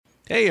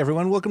Hey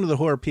everyone, welcome to the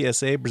Horror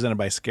PSA presented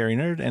by Scary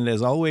Nerd, and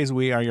as always,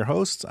 we are your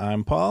hosts.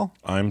 I'm Paul.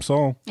 I'm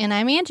Saul. And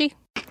I'm Angie.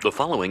 The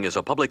following is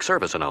a public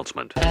service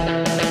announcement.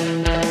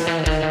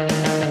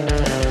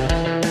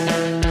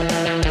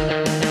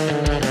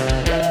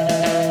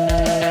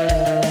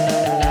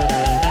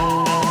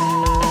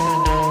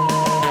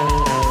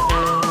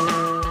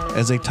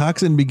 As a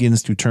toxin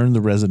begins to turn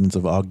the residents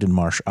of Ogden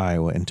Marsh,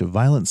 Iowa into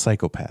violent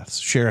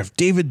psychopaths, Sheriff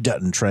David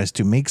Dutton tries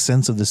to make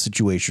sense of the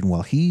situation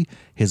while he,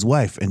 his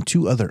wife, and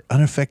two other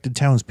unaffected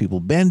townspeople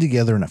band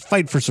together in a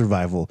fight for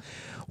survival.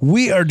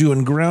 We are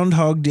doing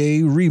Groundhog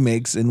Day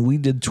remakes, and we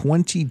did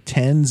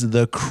 2010's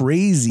The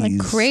Crazies. Like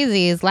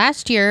Crazies.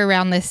 Last year,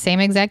 around this same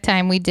exact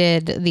time, we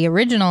did the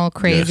original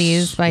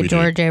Crazies by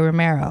George A.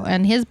 Romero.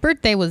 And his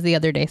birthday was the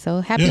other day,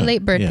 so happy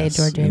late birthday,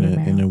 George A.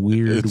 Romero. In a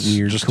weird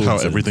just how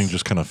everything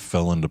just kind of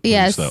fell into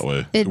place that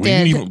way. It we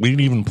did.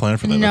 Didn't even plan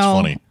for that. No,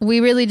 that's funny. We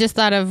really just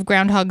thought of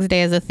Groundhog's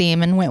Day as a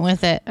theme and went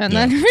with it. And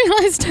then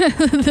realized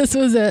this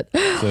was it.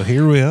 So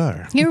here we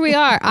are. Here we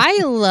are. I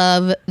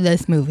love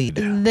this movie.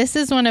 This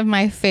is one of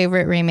my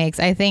favorite remakes.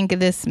 I think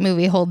this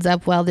movie holds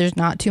up well. There's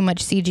not too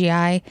much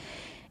CGI.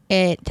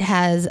 It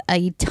has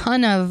a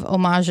ton of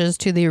homages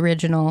to the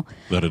original.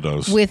 That it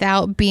does.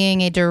 Without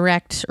being a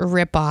direct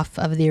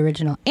ripoff of the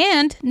original.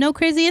 And no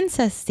crazy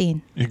incest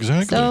scene.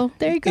 Exactly. So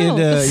there you go.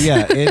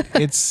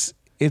 It's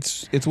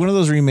one of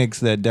those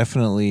remakes that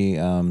definitely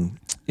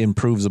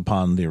improves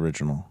upon the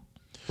original.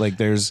 Like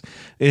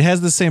it has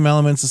the same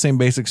elements, the same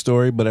basic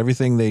story, but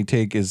everything they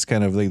take is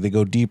kind of like they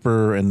go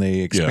deeper and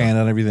they expand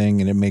on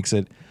everything, and it makes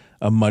it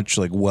a much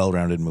like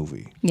well-rounded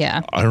movie.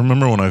 Yeah. I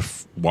remember when I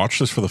watched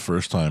this for the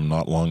first time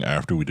not long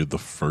after we did the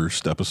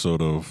first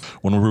episode of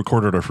when we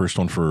recorded our first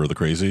one for The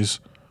Crazies.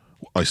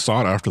 I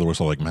saw it afterwards.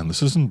 I was like, man,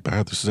 this isn't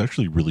bad. This is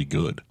actually really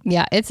good.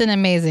 Yeah, it's an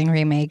amazing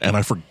remake. And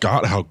I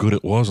forgot how good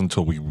it was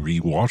until we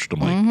rewatched.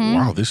 I'm like,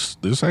 wow,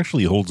 this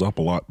actually holds up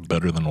a lot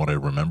better than what I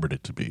remembered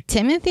it to be.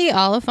 Timothy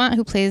Oliphant,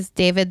 who plays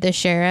David the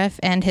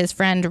Sheriff, and his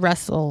friend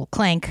Russell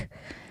Clank,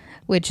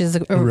 which is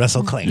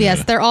Russell Clank.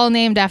 Yes, they're all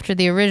named after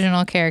the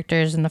original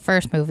characters in the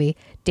first movie.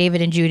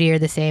 David and Judy are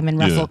the same, and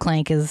Russell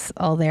Clank is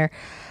all there.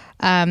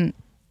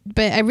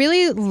 But I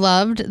really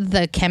loved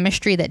the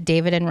chemistry that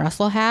David and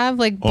Russell have.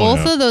 Like,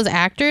 both of those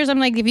actors, I'm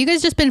like, have you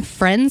guys just been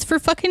friends for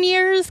fucking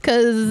years?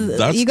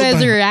 Because you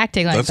guys are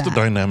acting like that. That's the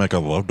dynamic I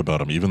loved about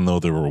them, even though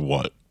they were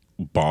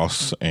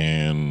boss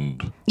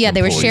and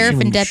they were sheriff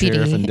and deputy.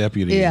 Sheriff and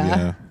deputy,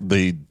 yeah.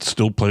 They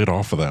still played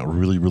off of that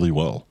really, really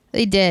well.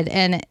 They did,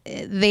 and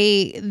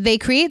they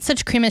create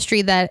such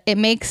chemistry that it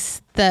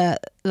makes the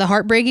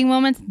heartbreaking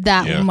moments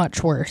that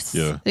much worse.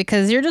 Yeah,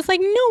 because you're just like,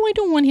 no, I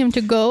don't want him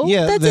to go.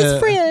 Yeah, that's his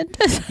friend.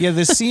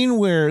 The scene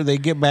where they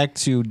get back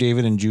to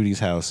David and Judy's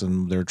house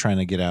and they're trying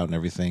to get out and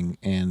everything,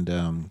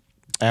 and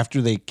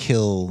after they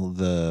kill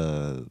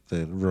the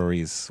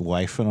Rory's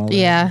wife and all that.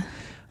 Yeah.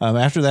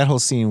 After that whole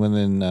scene, when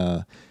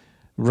then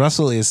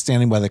Russell is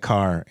standing by the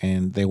car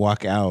and they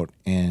walk out,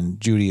 and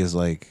Judy is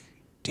like,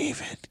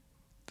 David,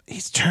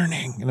 he's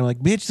turning. And I'm like,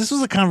 bitch, this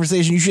was a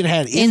conversation you should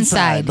have had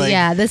inside.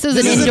 Like, this was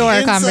an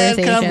indoor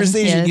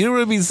conversation. Yes. You know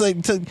what I mean? It's like,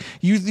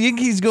 you think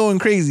he's going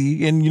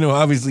crazy, and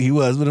obviously he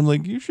was, but I'm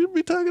like, you should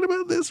be talking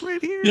about this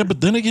right here. Yeah, but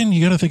then again,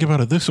 you got to think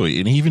about it this way,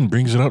 and he even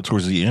brings it up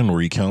towards the end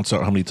where he counts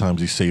out how many times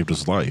he saved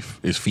his life.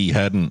 If he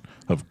hadn't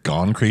have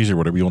gone crazy or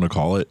whatever you want to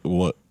call it,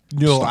 what?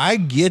 No, I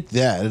get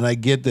that, and I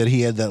get that he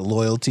had that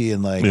loyalty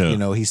and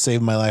he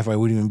saved my life, I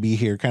wouldn't even be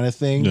here kind of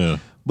thing. Yeah.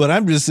 But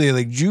I'm just saying,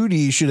 like,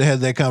 Judy should have had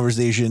that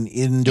conversation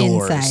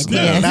indoors.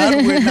 Inside,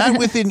 not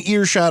within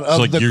earshot of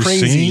like the you're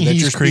crazy saying that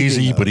he's you're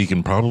crazy, but he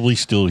can probably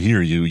still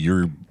hear you.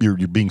 You're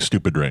being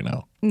stupid right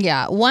now.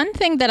 Yeah. One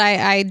thing that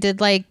I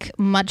did like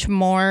much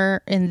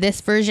more in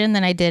this version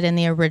than I did in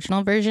the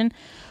original version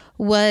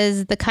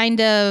was the kind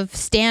of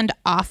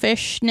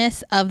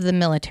standoffishness of the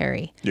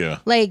military. Yeah.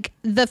 Like,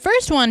 the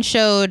first one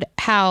showed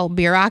how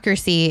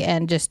bureaucracy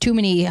and just too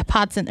many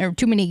or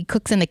too many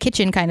cooks in the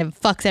kitchen kind of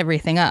fucks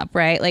everything up,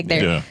 right? Like,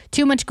 there's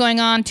too much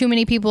going on, too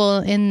many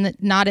people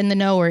not in the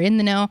know or in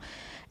the know.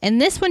 And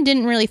this one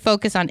didn't really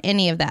focus on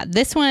any of that.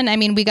 This one, I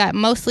mean, we got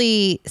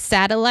mostly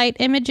satellite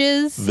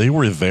images. They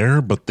were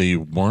there, but they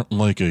weren't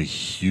like a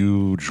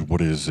huge,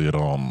 what is it,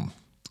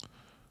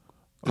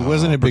 It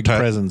wasn't a big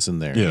presence in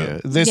there. Yeah.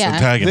 This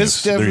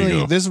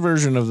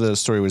version of the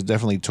story was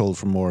definitely told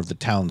from more of the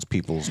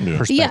townspeople's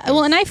perspective. Yeah,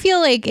 well, and I feel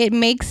like it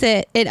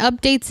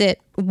updates it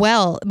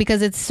well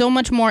because it's so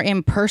much more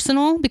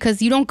impersonal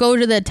because you don't go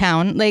to the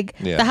town. Like,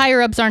 the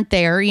higher ups aren't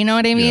there. You know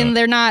what I mean?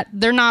 Yeah.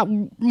 They're not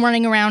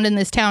running around in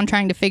this town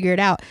trying to figure it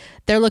out.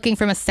 They're looking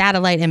from a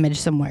satellite image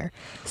somewhere.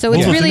 So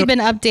it's really been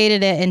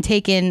updated it and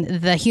taken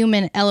the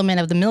human element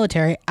of the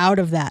military out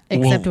of that,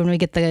 except when we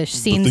get the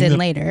scenes in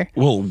later.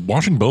 Well,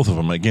 watching both of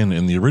them, again,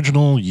 in the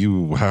original,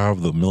 you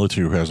have the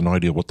military who has no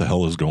idea what the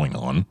hell is going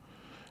on.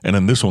 And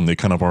in this one, they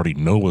kind of already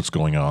know what's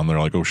going on. They're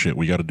like, oh, shit,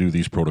 we got to do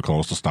these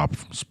protocols to stop it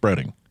from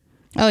spreading.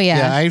 Oh, yeah.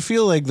 Yeah, I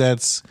feel like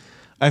it's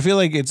a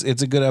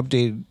good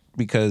update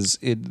because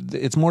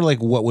it's more like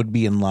what would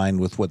be in line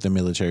with what the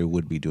military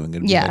would be doing.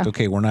 It'd be like,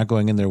 okay, we're not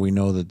going in there. We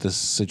know that this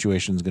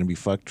situation is going to be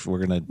fucked.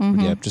 We're going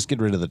to just get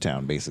rid of the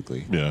town,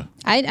 basically. Yeah.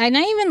 I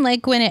not even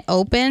like when it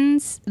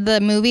opens. The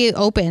movie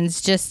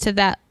opens just to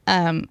that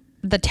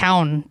the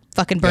town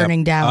fucking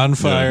burning down on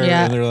fire,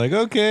 and they're like,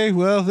 okay,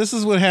 well, this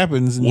is what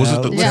happens. Was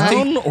it the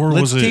town, or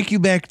was it? Let's take you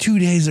back 2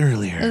 days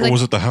earlier. Or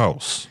was it the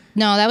house?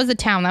 No, that was the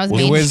town. That was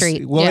Main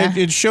Street. Well,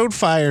 it showed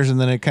fires,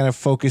 and then it kind of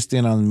focused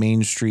in on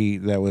Main Street.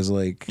 That was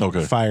like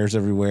fires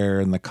everywhere,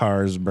 and the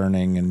cars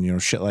burning,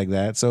 and shit like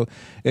that. So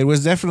it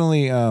was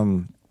definitely.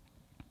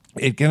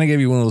 It kind of gave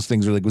you one of those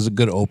things where like it was a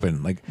good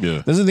open. Like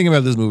that's the thing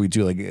about this movie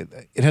too. Like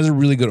it has a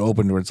really good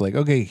open where it's like,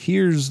 okay,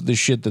 here's the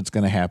shit that's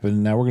going to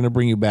happen. Now we're going to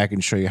bring you back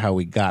and show you how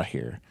we got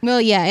here. Well,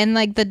 yeah, and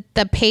like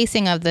the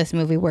pacing of this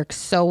movie works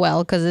so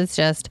well because it's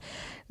just.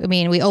 I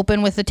mean, we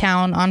open with the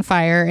town on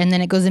fire, and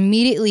then it goes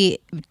immediately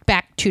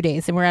back 2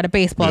 days, and we're at a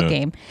baseball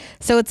game.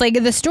 So it's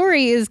like the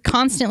story is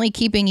constantly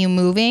keeping you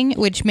moving,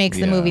 which makes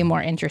the movie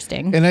more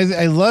interesting. And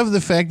I love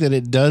the fact that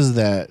it does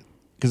that.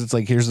 Because it's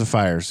like, here's the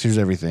fires, here's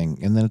everything,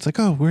 and then it's like,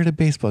 oh, we're at a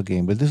baseball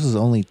game, but this was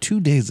only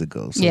 2 days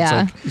ago. So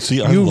it's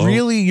like,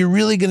 you're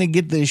really gonna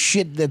get the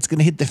shit that's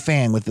gonna hit the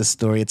fan with this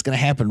story. It's gonna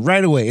happen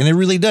right away, and it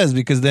really does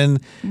because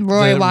then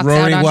Rory walks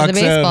out onto the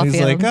baseball and he's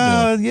field.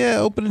 like,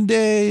 opening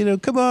day,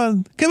 come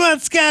on,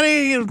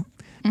 Scotty,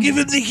 give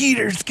him the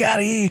heater,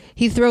 Scotty.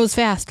 He throws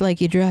fast like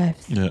he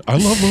drives. Yeah, I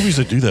love movies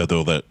that do that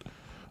though. That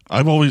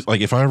I've always,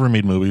 like, if I ever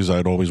made movies,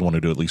 I'd always want to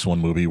do at least one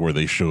movie where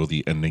they show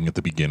the ending at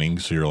the beginning.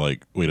 So you're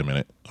like, wait a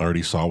minute, I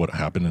already saw what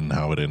happened and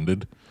how it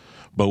ended.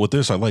 But with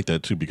this, I like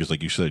that too, because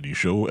like you said, you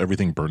show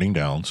everything burning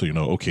down. So,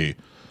 okay,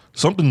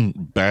 something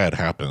bad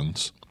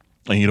happens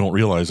and you don't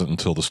realize it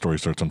until the story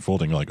starts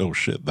unfolding. You're like, oh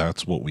shit,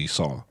 that's what we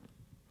saw.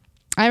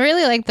 I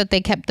really like that they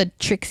kept the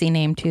Trixie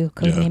name too,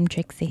 codename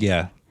Trixie.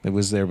 Yeah. It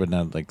was there, but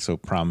not like so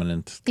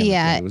prominent.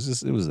 It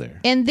was there.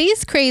 And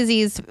these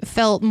Crazies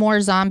felt more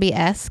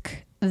zombie-esque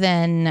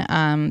than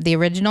the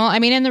original. I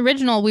mean, in the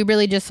original, we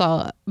really just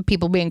saw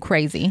people being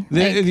crazy.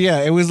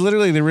 It was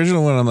literally the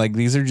original one. I'm like,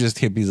 these are just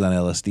hippies on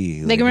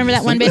LSD. Like remember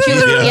that one bitch?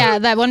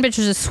 That one bitch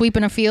was just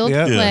sweeping a field.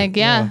 They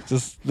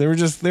were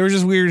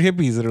just weird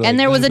hippies that are. And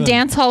there was a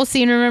dance hall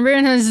scene, remember?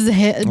 And it was just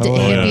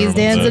hippies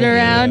dancing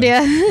around.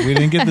 Yeah. We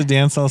didn't get the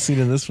dance hall scene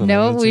in this one.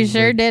 No, we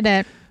sure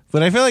didn't.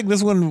 But I feel like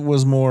this one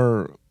was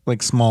more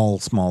like small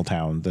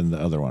town than the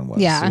other one was.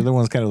 Yeah. So the other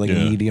one's kind of like a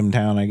medium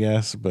town, I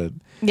guess. But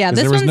this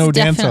there was one's no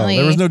dance hall. definitely...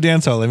 There was no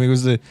dance hall. I mean, it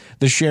was the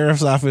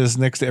sheriff's office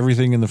next to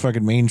everything in the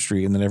fucking Main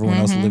Street, and then everyone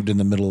else lived in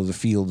the middle of the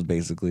fields,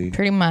 basically.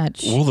 Pretty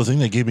much. Well, the thing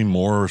that gave me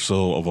more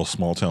so of a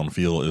small town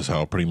feel is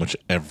how pretty much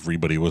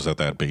everybody was at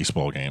that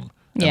baseball game.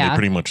 And they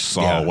pretty much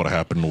saw what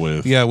happened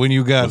with when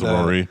you got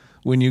Rory.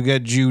 When you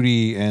get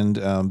Judy and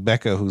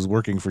Becca, who's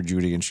working for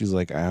Judy, and she's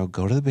like, I'll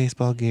go to the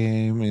baseball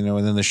game,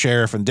 and then the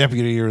sheriff and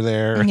deputy are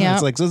there. Yep.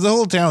 It's like, so the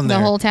whole town there.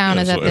 The whole town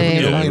is at the...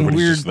 and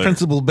weird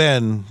Principal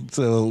Ben.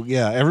 So,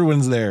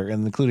 everyone's there,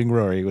 and including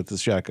Rory with the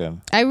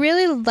shotgun. I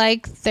really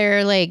like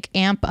their,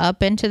 amp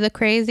up into the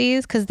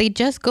Crazies, because they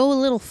just go a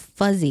little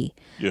fuzzy.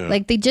 Yeah.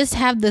 Like, they just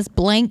have this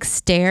blank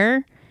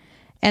stare.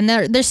 And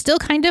they're still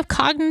kind of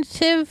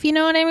cognitive, you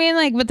know what I mean?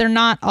 Like, but they're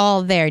not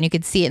all there, and you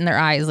could see it in their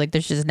eyes. Like,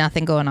 there's just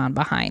nothing going on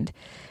behind.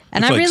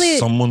 And it's like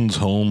someone's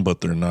home,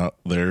 but they're not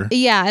there.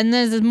 Yeah, and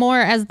there's more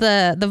as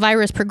the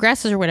virus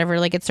progresses or whatever.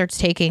 Like, it starts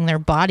taking their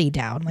body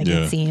down. Like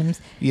it seems.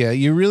 Yeah,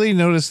 you really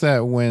notice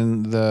that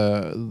when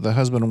the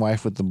husband and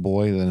wife with the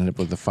boy that ended up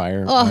with the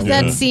fire. Oh,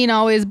 that scene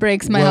always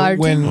breaks my heart.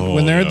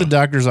 When they're at the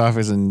doctor's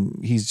office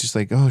and he's just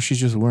like, oh, she's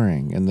just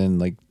worrying, and then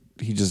like.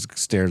 He just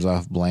stares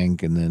off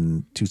blank, and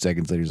then 2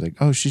 seconds later, he's like,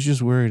 "Oh, she's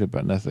just worried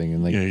about nothing."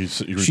 And like,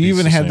 she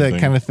even had that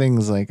kind of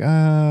things like,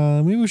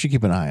 maybe we should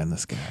keep an eye on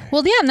this guy.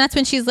 Well, yeah, and that's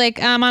when she's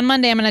like, on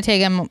Monday, I'm going to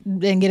take him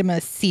and get him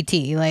a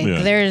CT. Like,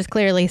 there's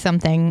clearly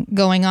something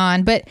going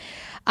on. But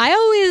I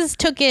always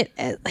took it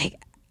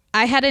like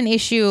I had an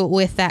issue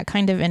with that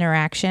kind of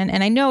interaction,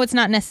 and I know it's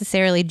not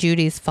necessarily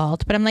Judy's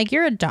fault, but I'm like,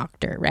 you're a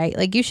doctor, right?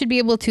 Like, you should be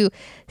able to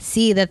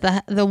see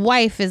that the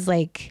wife is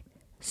like.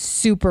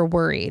 Super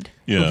worried.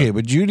 Yeah. Okay,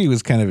 but Judy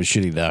was kind of a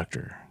shitty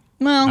doctor.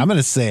 Well, I'm going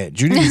to say it.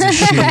 Judy was a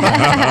shitty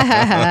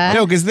doctor.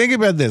 No, because think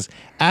about this.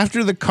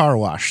 After the car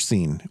wash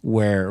scene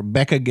where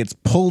Becca gets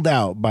pulled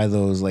out by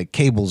those like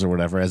cables or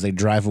whatever as they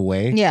drive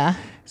away. Yeah.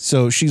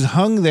 So she's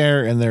hung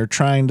there and they're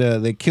trying to,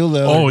 they kill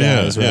the other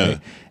guys, right? Yeah.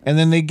 And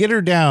then they get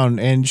her down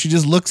and she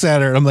just looks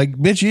at her. And I'm like,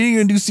 bitch, you ain't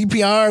going to do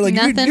CPR?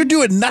 Like, you're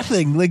doing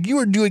nothing. Like, you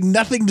are doing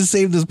nothing to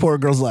save this poor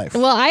girl's life.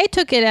 Well, I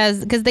took it as,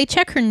 because they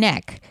check her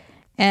neck.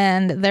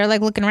 And they're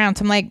like looking around.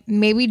 So I'm like,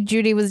 maybe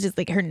Judy was just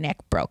like her neck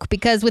broke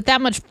because with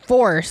that much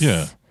force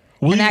and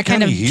that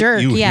kind of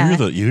jerk. You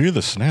hear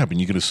the snap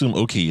and you could assume,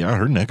 okay,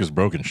 her neck is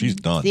broken. She's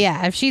done.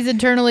 Yeah, if she's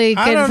internally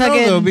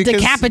fucking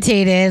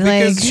decapitated.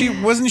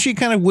 Because wasn't she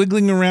kind of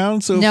wiggling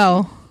around? So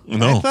no.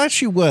 No. I thought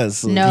she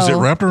was. No. Because it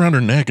wrapped around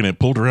her neck and it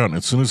pulled her out. And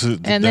as soon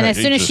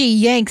as she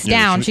yanks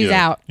down, she's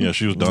out. Yeah,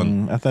 she was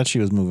done. I thought she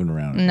was moving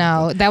around.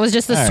 No, that was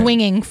just the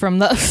swinging from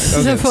the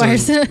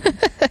force.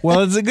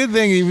 Well, it's a good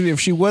thing, even if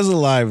she was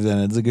alive, then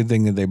it's a good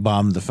thing that they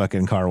bombed the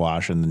fucking car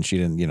wash and then she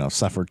didn't,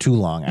 suffer too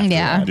long after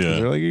that. Yeah.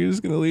 They're like, you're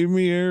just going to leave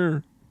me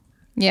here?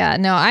 Yeah,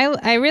 no,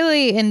 I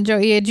really enjoy.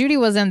 Yeah, Judy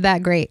wasn't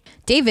that great.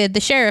 David,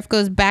 the sheriff,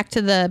 goes back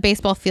to the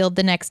baseball field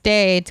the next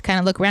day to kind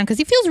of look around because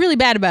he feels really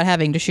bad about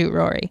having to shoot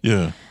Rory.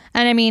 Yeah.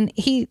 And I mean,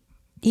 he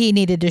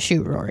needed to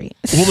shoot Rory.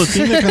 Well, the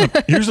thing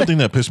that here's the thing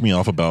that pissed me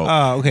off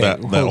about okay. that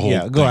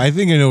whole go. thing. I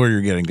think I know where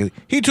you're getting. 'Cause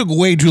he took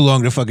way too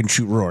long to fucking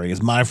shoot Rory.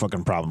 Is my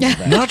fucking problem with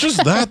that. Not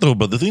just that though,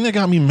 but the thing that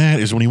got me mad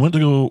is when he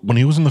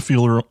was in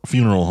the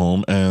funeral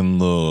home and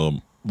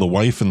the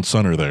wife and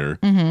son are there,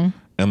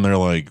 and they're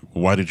like,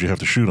 "Why did you have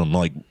to shoot him?"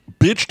 Like,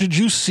 bitch, did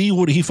you see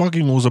what he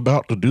fucking was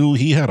about to do?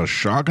 He had a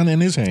shotgun in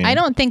his hand. I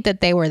don't think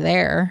that they were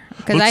there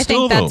because I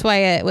think that's why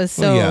it was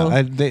so.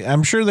 Well, yeah,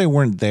 I'm sure they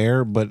weren't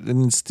there, but I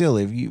mean, still,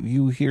 if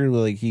you hear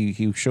like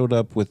he showed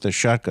up with the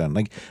shotgun,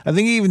 like I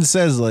think he even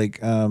says like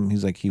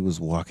he's like he was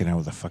walking out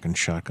with a fucking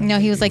shotgun. No,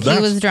 he was like he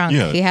was drunk.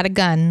 Yeah. He had a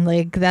gun.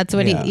 Like that's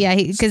what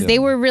because they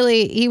were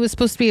he was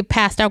supposed to be a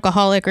past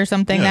alcoholic or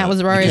something. Yeah. That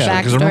was Rory's backstory.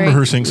 Because I remember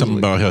her saying something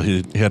about how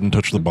he hadn't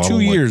touched the bottle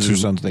 2 years or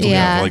something.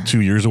 Yeah, like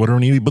 2 years or whatever.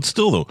 But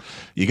still, though,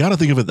 you got to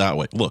think of it that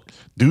way. Look,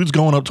 dude's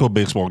going up to a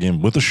baseball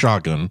game with a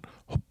shotgun,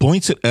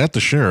 points it at the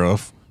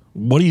sheriff.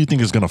 What do you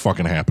think is going to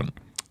fucking happen?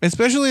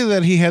 Especially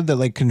that he had that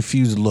like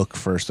confused look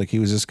first, like he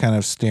was just kind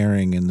of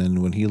staring, and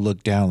then when he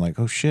looked down, like,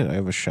 oh shit, I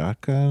have a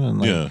shotgun,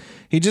 and like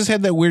he just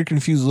had that weird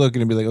confused look,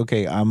 and he'd be like,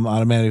 okay, I'm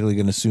automatically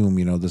going to assume,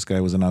 this guy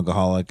was an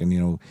alcoholic,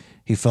 and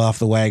he fell off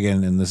the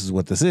wagon, and this is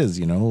what this is,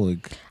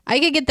 like. I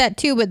could get that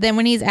too, but then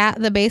when he's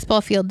at the baseball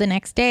field the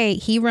next day,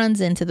 he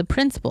runs into the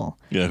principal.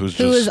 Yeah, who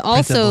is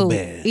also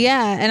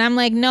and I'm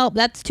like, nope,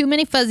 that's too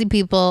many fuzzy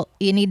people.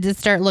 You need to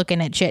start looking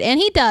at shit, and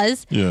he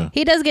does. Yeah,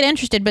 he does get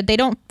interested, but they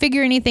don't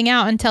figure anything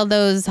out until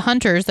those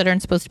hunters that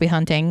aren't supposed to be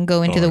hunting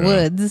go into the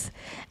woods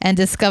and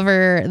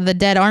discover the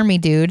dead army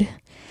dude.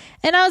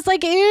 And I was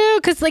like, ew,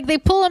 because like they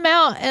pull him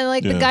out and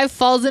like the guy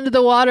falls into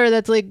the water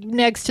that's like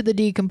next to the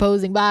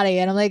decomposing body.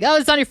 And I'm like, oh,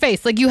 it's on your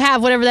face. Like you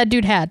have whatever that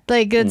dude had.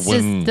 Like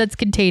that's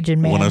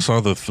contagion, man. When I saw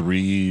the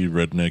 3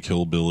 redneck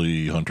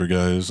hillbilly hunter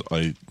guys,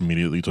 I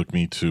immediately took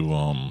me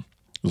to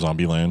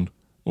Zombieland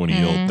when he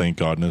yelled, thank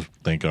God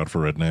for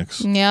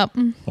rednecks. Yep.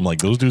 I'm like,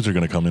 those dudes are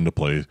going to come into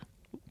play.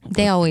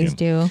 They always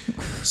do.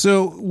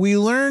 So we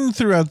learned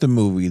throughout the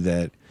movie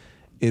that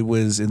it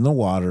was in the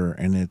water,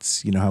 and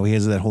it's, how he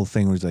has that whole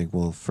thing where he's like,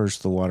 well,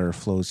 first the water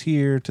flows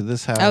here to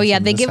this house. Oh, yeah.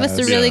 They give us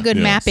a really good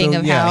mapping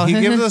of how. He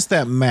gives us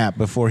that map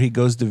before he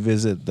goes to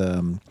visit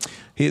the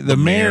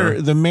mayor.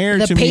 The mayor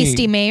the to me. The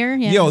pasty mayor?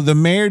 Yeah. The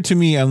mayor to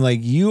me, I'm like,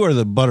 you are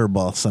the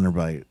butterball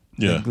Centerbite.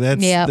 Yeah.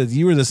 Like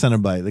you were the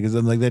Centerbite. Because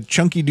I'm like, that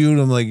chunky dude,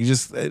 I'm like,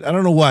 I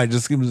don't know why.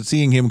 Just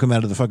seeing him come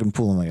out of the fucking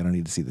pool, I'm like, I don't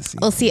need to see this scene.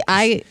 Well, see,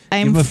 I'm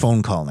give him a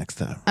phone call next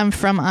time. I'm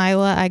from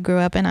Iowa. I grew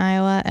up in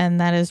Iowa,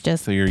 and that is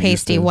just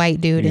pasty white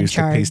dude in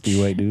charge.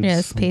 Pasty white dudes?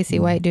 Yes, pasty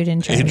white dude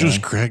in charge. It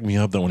just cracked me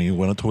up that when he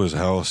went up to his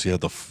house, he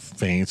had the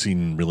fancy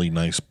and really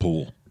nice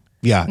pool.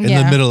 Yeah, in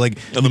the middle, like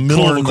in the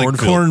middle of the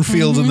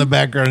cornfields in the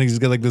background. He's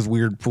got like this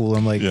weird pool.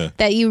 I'm like,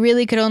 that you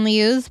really could only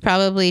use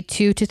probably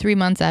 2 to 3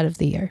 months out of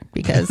the year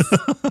because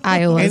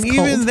Iowa is cold.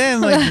 And even then,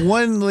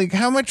 like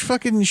how much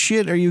fucking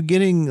shit are you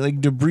getting,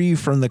 like debris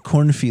from the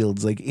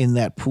cornfields, like in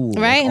that pool?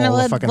 Right, like,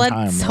 and let's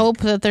time, hope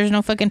that there's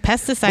no fucking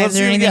pesticides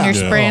or anything you're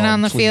spraying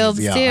on the fields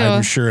too.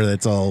 I'm sure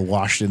that's all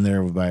washed in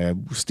there by a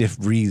stiff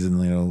breeze,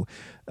 and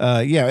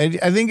I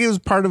think it was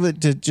part of it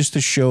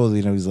to show,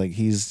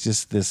 he's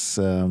just this.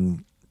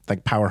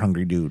 Like power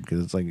hungry dude,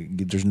 because it's like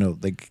there's no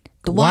like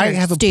the water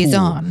stays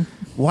on.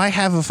 Why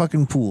have a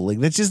fucking pool? Like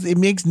that's just, it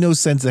makes no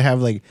sense to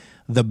have like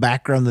the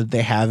background that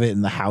they have it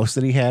in the house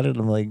that he had it.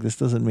 I'm like, this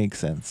doesn't make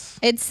sense.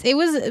 It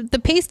was the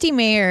pasty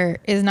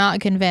mayor is not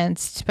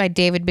convinced by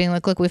David being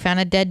like, look, we found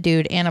a dead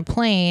dude and a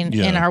plane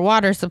in our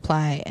water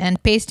supply,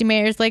 and pasty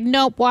mayor's like,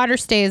 nope, water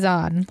stays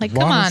on. Like,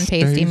 come on,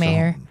 pasty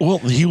mayor. Well,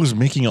 he was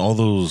making all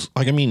those,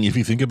 like, I mean, if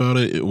you think about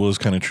it, it was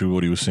kind of true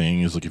what he was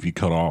saying is like, if you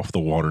cut off the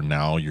water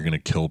now, you're going to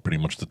kill pretty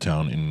much the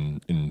town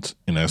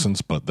in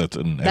essence, but that's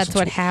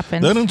what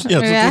happened. That's what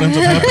ends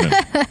up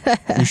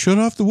happening. You shut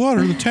off the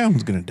water, the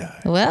town's going to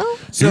die. Well,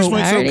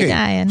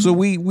 dying. So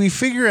we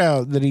figure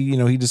out that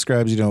he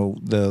describes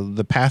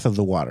the path of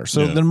the water.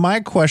 So then my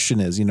question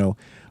is,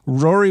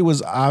 Rory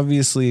was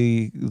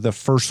obviously the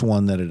first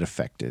one that it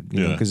affected,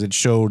 because it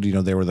showed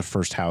they were the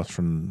first house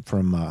from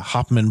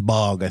Hopman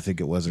Bog, I think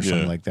it was, or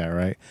something like that,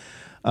 right?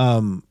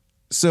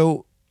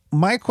 So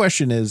my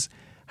question is,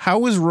 how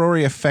was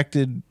Rory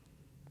affected?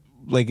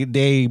 Like a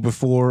day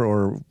before,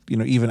 or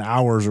even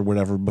hours or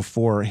whatever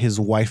before his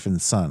wife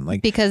and son,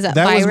 like, because that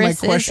viruses,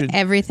 was my question.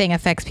 Everything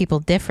affects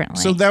people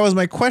differently. So that was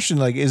my question.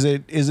 Like, is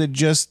it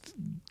just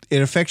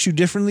it affects you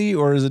differently,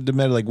 or is it the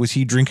matter? Like, was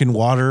he drinking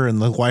water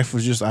and the wife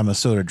was just, I'm a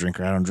soda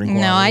drinker, I don't drink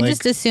water? No, I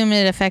just assume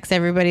it affects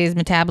everybody's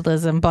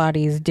metabolism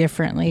bodies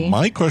differently.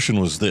 My question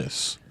was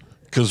this: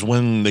 Because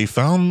when they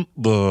found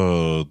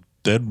the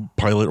dead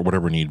pilot or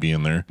whatever need be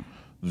in there,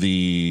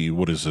 the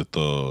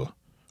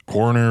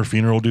coroner,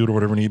 funeral dude or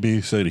whatever need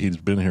be said he's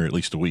been here at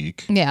least a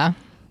week. Yeah.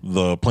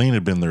 The plane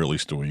had been there at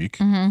least a week.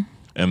 Mm-hmm.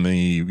 And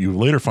you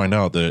later find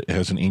out that it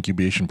has an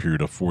incubation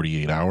period of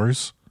 48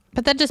 hours.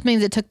 But that just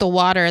means it took the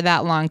water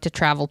that long to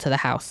travel to the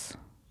house.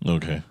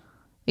 Okay.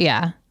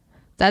 Yeah.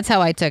 That's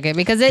how I took it,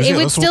 because it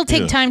would still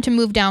take time to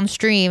move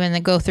downstream and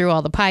then go through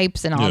all the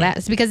pipes and all that.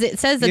 It's because it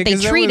says that they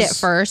treat it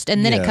first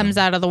and then it comes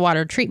out of the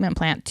water treatment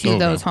plant to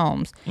those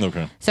homes.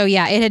 Okay. So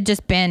yeah, it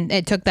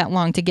took that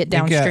long to get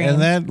downstream. Yeah,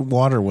 and that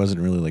water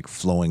wasn't really like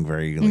flowing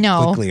very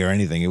quickly or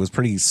anything. It was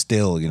pretty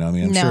still, you know. I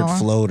mean, I'm sure it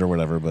flowed or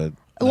whatever, but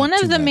one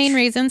of the main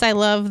reasons I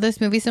love this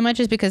movie so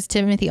much is because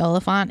Timothy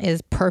Olyphant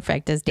is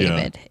perfect as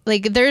David. Yeah.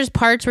 Like, there's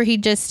parts where he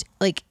just,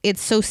 like,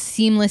 it's so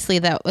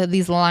seamlessly that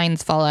these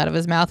lines fall out of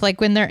his mouth.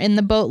 Like, when they're in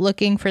the boat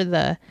looking for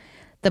the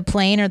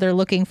plane, or they're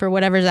looking for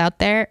whatever's out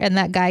there, and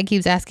that guy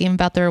keeps asking him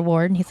about the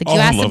reward, and he's like,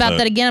 you asked about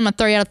that again, I'm going to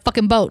throw you out of the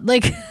fucking boat.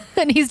 Like,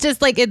 and he's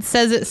just like, it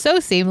says it so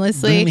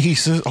seamlessly. Then he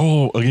says,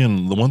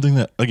 again, the one thing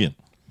that,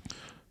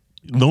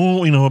 knowing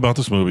what we know about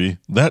this movie,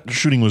 that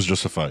shooting was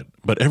justified.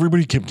 But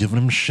everybody kept giving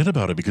him shit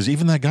about it, because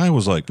even that guy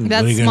was like,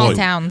 that's small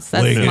towns.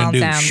 That's small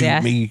towns,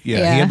 shoot me?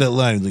 Yeah, he had that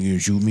line, like, you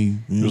shoot me?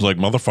 He was like,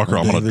 motherfucker,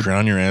 I'm going to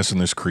drown your ass in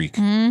this creek.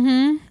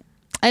 Mm-hmm.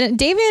 And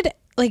David,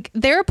 like,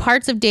 there are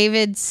parts of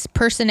David's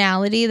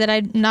personality that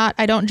I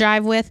don't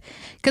jive with,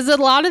 because a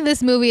lot of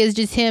this movie is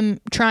just him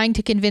trying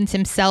to convince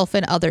himself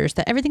and others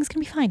that everything's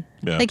gonna be fine.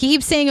 Yeah. Like, he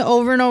keeps saying it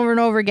over and over and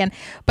over again.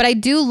 But I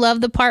do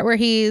love the part where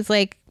he's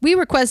like, we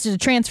requested a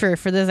transfer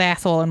for this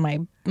asshole in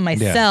my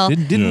cell.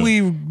 Didn't we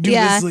do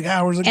this like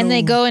hours ago? And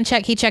they go and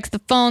check. He checks the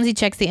phones. He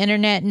checks the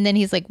internet. And then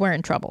he's like, we're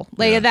in trouble.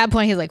 Like, at that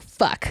point, he's like,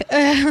 fuck.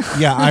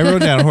 Yeah, I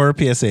wrote down horror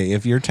PSA.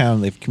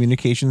 If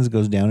communications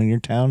goes down in your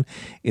town,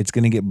 it's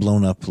going to get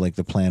blown up like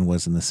the plan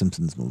was in the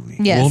Simpsons movie.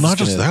 Yes. Well, not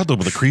just that, though,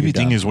 but the creepy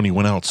thing is when he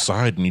went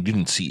outside and he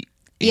didn't see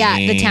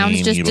the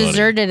town's just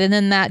deserted. And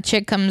then that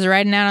chick comes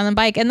riding out on the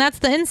bike. And that's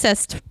the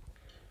incest.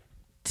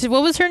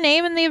 What was her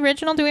name in the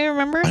original? Do we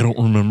remember? I don't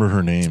remember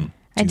her name.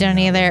 I don't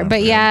either.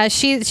 But yeah,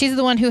 she's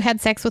the one who had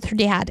sex with her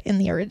dad in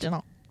the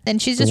original. And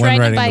she's just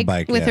riding a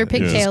bike with her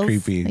pigtails.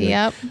 It's creepy.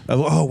 Yep.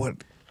 What?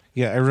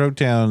 Yeah, I wrote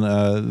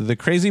down the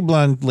crazy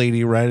blonde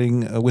lady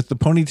riding with the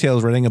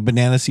ponytails riding a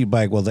banana seat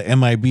bike while the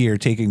MIB are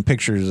taking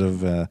pictures of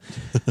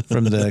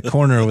from the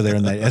corner over there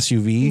in that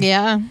SUV.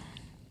 Yeah.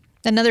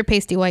 Another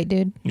pasty white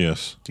dude.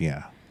 Yes.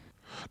 Yeah.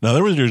 Now,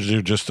 they were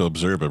just to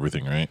observe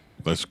everything, right?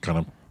 That's kind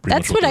of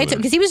That's what I took,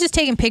 because he was just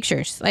taking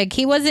pictures. Like,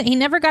 he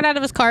never got out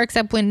of his car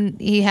except when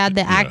he had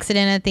the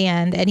accident at the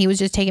end, and he was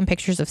just taking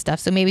pictures of stuff.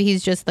 So maybe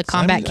he's just the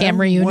combat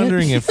camera unit. I'm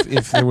wondering if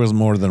there was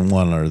more than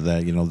one, or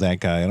that, that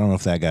guy. I don't know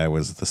if that guy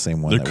was the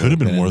same one. There could have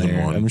been more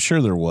than one. I'm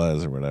sure there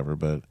was, or whatever,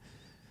 but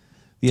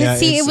yeah.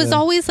 See, it was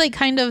always like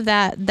kind of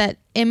that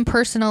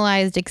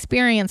impersonalized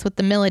experience with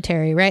the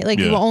military, right? Like,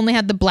 you only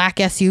had the black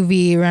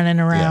SUV running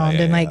around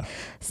and like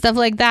stuff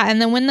like that. And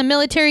then when the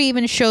military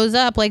even shows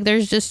up, like,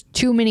 there's just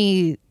too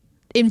many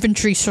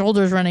infantry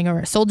soldiers running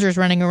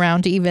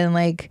around to even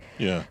like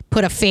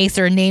put a face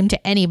or a name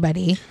to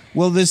anybody.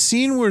 Well, the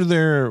scene where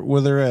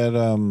they're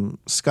at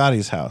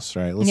Scotty's house,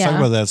 right? Let's talk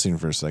about that scene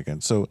for a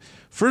second. So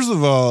first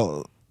of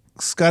all,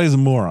 Scotty's a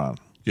moron.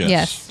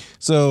 Yes.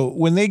 So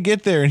when they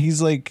get there and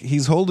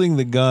he's holding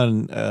the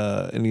gun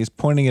and he's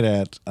pointing it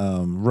at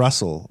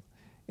Russell.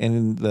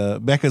 And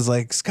Becca's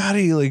like,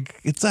 Scotty, like,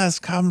 it's us.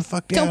 Calm the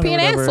fuck down. Don't be an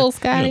asshole,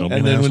 Scotty. Yeah,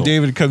 and then when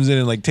David comes in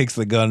and like takes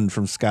the gun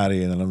from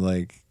Scotty, and then I'm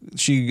like,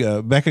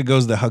 Becca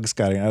goes to hug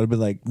Scotty, and I would have been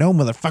like, no,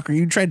 motherfucker,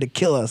 you tried to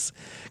kill us.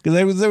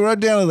 Because they were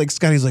down, and like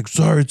Scotty's like,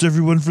 sorry, it's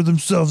everyone for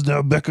themselves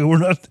now, Becca.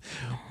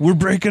 We're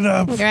breaking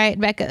up. Right,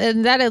 Becca.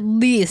 And that at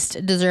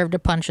least deserved a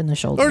punch in the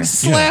shoulder. Or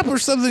slap or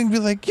something. Be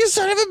like, you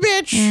son of a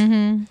bitch.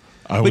 Mm-hmm.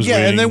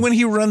 And then when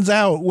he runs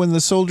out, when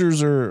the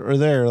soldiers are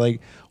there, like,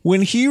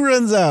 when he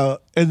runs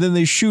out and then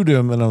they shoot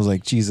him, and I was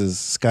like, Jesus,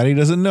 Scotty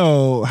doesn't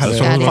know how to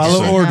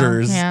follow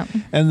orders. Yeah.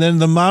 And then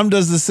the mom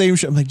does the same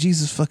shit. I'm like,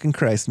 Jesus fucking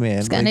Christ,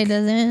 man. Scotty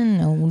doesn't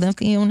know the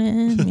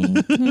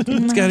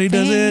feeling. Scotty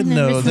doesn't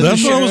know.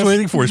 That's what I was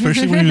waiting for,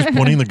 especially when he was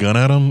pointing the gun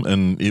at him,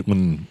 and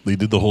when they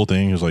did the whole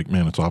thing, he was like,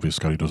 man, it's obvious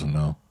Scotty doesn't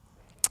know.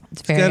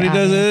 Scotty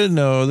doesn't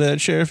know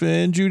that Sheriff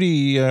and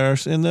Judy are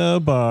in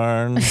the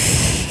barn.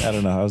 I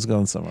don't know. I was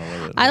going somewhere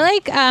with it. I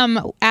like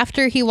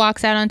after he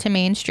walks out onto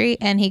Main Street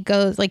and he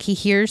goes, like, he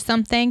hears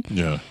something.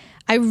 Yeah.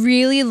 I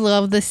really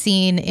love the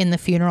scene in the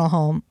funeral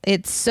home.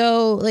 It's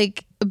so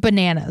like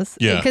bananas.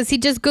 Yeah. Because he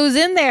just goes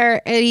in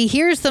there and he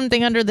hears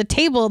something under the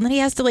table, and then he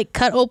has to like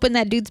cut open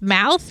that dude's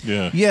mouth.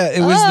 Yeah. Yeah.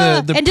 It was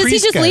the and does he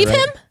just leave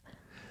him?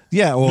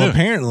 Yeah, well,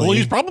 apparently. Well,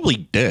 he's probably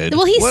dead.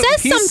 Well, he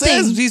says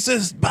something. He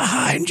says,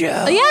 behind you.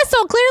 Yeah,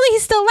 so clearly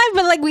he's still alive,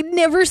 but like we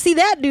never see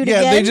that dude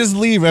again. Yeah, they just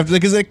leave after,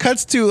 because it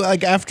cuts to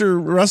like after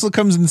Russell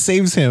comes and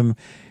saves him,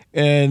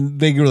 And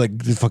they were like,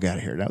 "Get the fuck out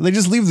of here now." They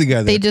just leave the guy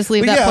there. They just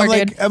leave that poor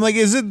dude. I'm like,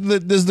 is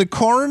it does the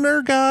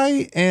coroner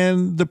guy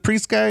and the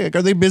priest guy, like,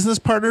 are they business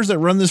partners that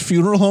run this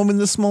funeral home in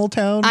this small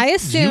town? I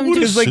assumed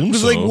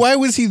like why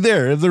was he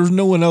there if there was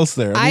no one else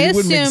there? I it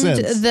wouldn't assumed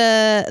make sense.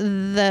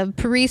 the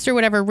priest or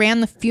whatever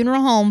ran the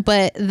funeral home,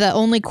 but the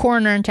only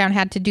coroner in town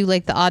had to do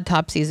like the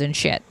autopsies and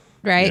shit.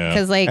 Right,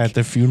 because like at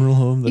the funeral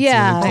home,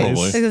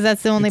 because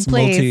that's the only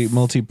place.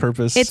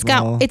 Multi-purpose. It's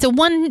a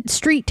one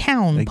street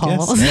town,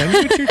 Paul. All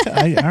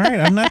right,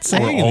 I'm not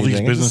saying all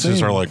these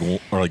businesses are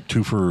like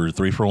 2 for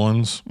 3 for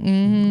ones.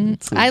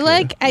 Mm-hmm.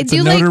 I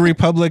do like Notary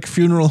Public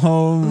funeral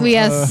home.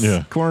 Yes,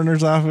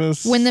 coroner's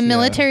office. When the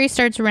military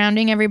starts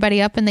rounding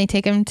everybody up and they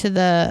take them to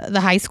the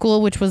high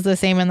school, which was the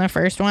same in the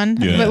first one.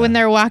 Yeah. But when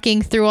they're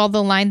walking through all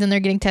the lines and they're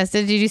getting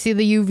tested, did you see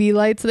the UV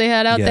lights they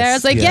had out there?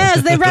 It's like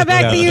yes, they brought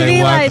back the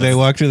UV lights. They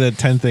walk through the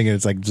 10 thing and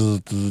it's like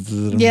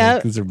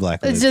these are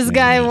black. It's just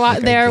guy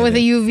there with a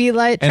UV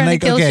light trying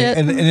to kill shit.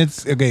 And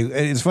it's okay.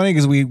 It's funny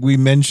because we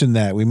mentioned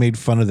that, we made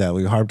fun of that,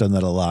 we harped on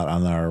that a lot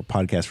on our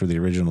podcast for the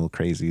original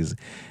Crazies,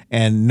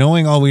 and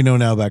knowing all we know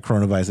now about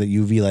coronavirus, that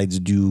UV lights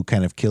do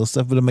kind of kill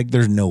stuff, but I'm like,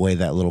 there's no way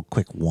that little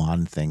quick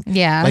wand thing.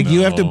 Yeah, like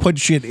you have to put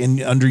shit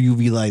in under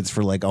UV lights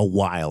for like a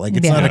while. Like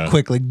it's not a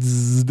quick like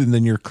zzz, and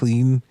then you're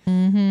clean.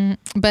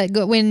 Mm-hmm.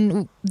 But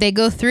when they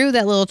go through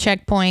that little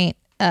checkpoint,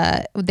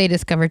 they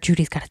discover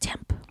Judy's got a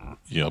temp.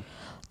 Yep.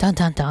 Dun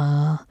dun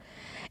dun.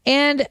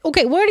 And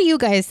okay, what do you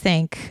guys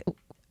think?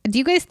 Do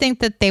you guys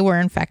think that they were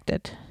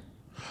infected?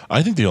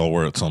 I think they all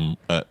were at some.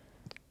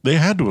 They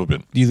had to have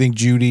been. Do you think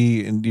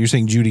Judy? And you're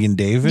saying Judy and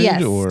David?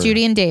 Yes, or?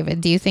 Judy and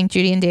David. Do you think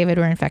Judy and David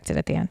were infected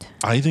at the end?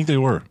 I think they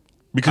were.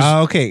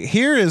 Because okay,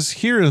 here is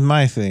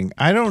my thing.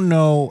 I don't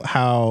know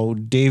how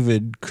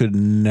David could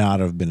not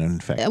have been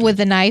infected with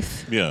the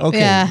knife. Yeah. Okay.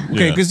 Yeah.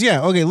 Okay. Because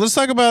okay. Let's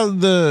talk about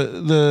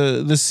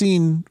the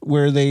scene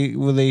where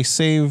they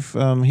save.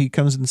 He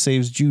comes and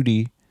saves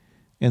Judy,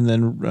 and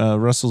then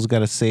Russell's got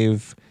to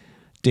save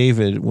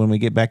David when we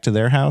get back to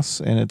their house,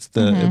 and it's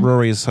the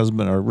Rory's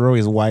husband or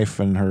Rory's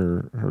wife and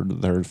her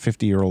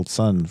 50-year-old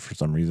son for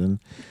some reason.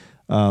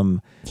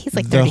 He's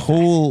like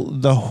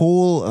 35. the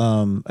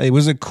whole it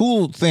was a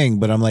cool thing,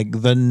 but I'm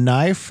like, the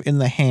knife in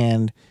the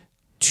hand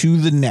to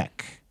the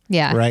neck.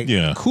 Yeah. Right?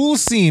 Yeah. Cool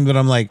scene, but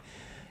I'm like,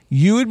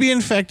 you would be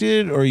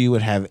infected, or you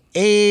would have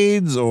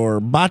AIDS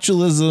or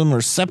botulism or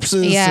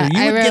sepsis, or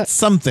you would get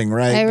something,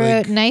 right? I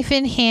wrote knife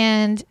in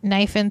hand,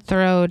 knife in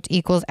throat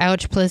equals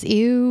ouch plus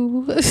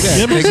ew.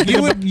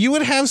 Yeah, you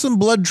would have some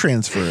blood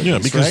transfer. Yeah,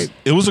 because right?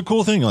 it was a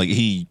cool thing. Like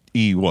he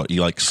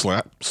like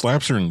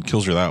slaps her and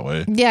kills her that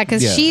way. Yeah,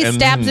 because she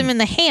stabs him in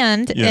the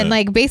hand and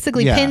like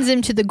basically pins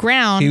him to the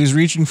ground. He was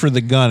reaching for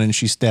the gun and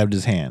she stabbed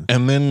his hand.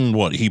 And then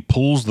he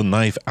pulls the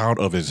knife out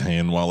of his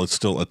hand while it's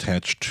still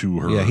attached to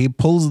her. Yeah, he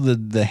pulls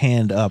the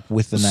hand up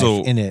with the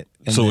knife in it.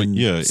 And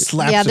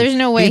slaps her. There's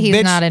no way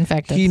he's not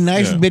infected. He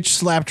bitch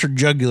slapped her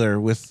jugular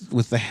with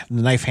the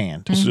knife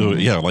hand. So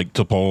like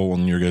to Paul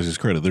and your guys'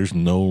 credit, there's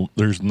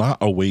not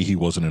a way he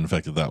wasn't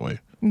infected that way.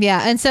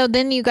 Yeah, and so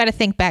then you got to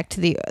think back to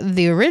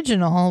the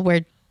original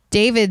where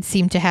David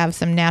seemed to have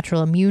some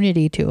natural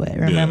immunity to it.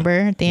 Remember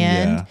at the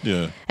end?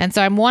 Yeah. And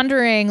so I'm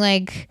wondering,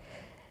 like,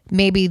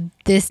 maybe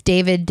this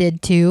David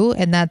did too,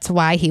 and that's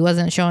why he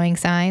wasn't showing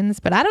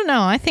signs. But I don't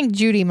know. I think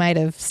Judy might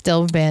have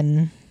still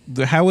been.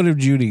 How would have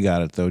Judy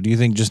got it though? Do you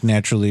think just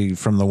naturally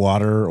from the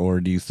water, or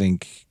do you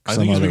think I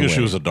think it's because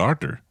she was a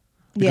doctor?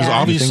 Because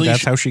obviously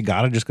that's how she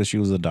got it, just because she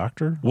was a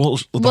doctor.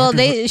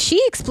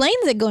 She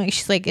explains it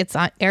she's like, it's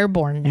not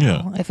airborne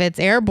now. If it's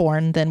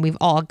airborne, then we've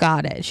all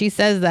got it. She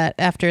says that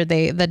after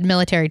the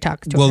military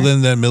talks to her. Well,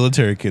 then that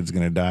military kid's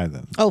gonna die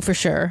then. Oh, for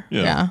sure.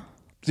 Yeah.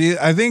 See,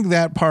 I think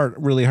that part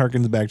really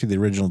harkens back to the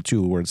original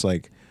too, where it's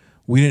like,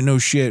 we didn't know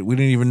shit. We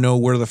didn't even know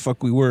where the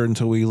fuck we were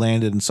until we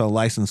landed and saw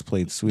license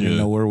plates. We didn't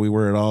know where we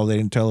were at all. They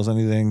didn't tell us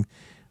anything.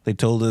 They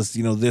told us,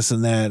 this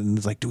and that, and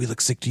it's like, do we look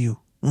sick to you?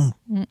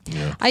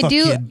 Yeah.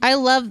 I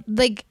love,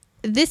 like,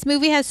 this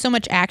movie has so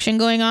much action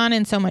going on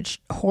and so much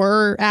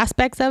horror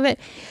aspects of it,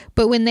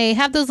 but when they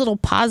have those little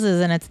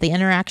pauses and it's the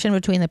interaction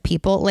between the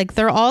people, like,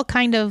 they're all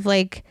kind of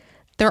like,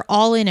 they're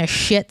all in a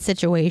shit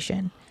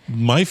situation.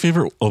 My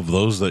favorite of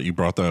those that you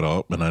brought that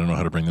up, and I don't know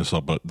how to bring this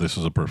up, but this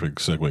is a perfect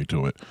segue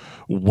to it.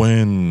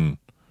 When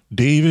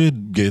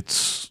David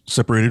gets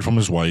separated from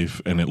his wife,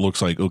 and it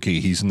looks like, okay,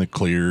 he's in the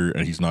clear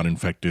and he's not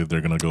infected.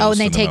 They're going to go. Oh, and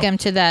they take him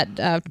to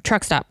that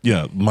truck stop.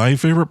 Yeah. My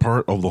favorite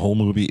part of the whole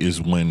movie is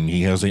when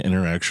he has the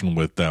interaction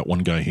with that one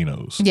guy he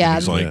knows. Yeah.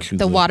 He's like,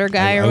 the water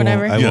guy or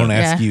whatever. I won't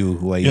ask you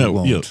why you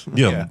won't.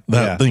 Yeah.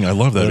 That thing. I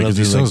love that because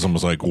he says, I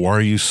was like, why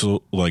are you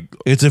so, like.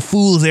 It's a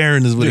fool's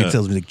errand is what he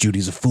tells me. Like,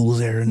 Judy's a fool's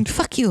errand.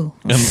 Fuck you.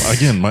 And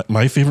again,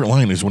 my favorite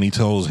line is when he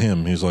tells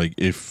him, he's like,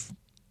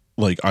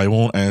 I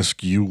won't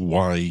ask you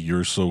why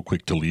you're so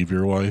quick to leave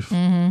your wife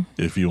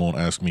if you won't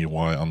ask me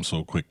why I'm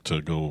so quick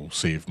to go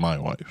save my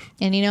wife.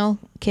 And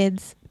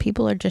kids,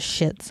 people are just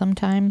shit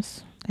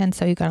sometimes. And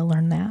so you got to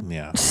learn that.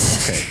 Yeah.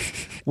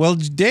 Okay. Well,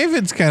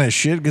 David's kind of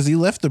shit because he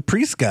left the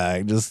priest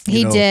guy just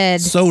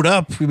did sewed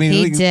up. I mean,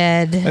 he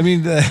did. I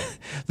mean,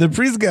 the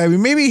priest guy. I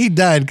mean, maybe he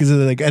died because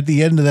like at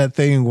the end of that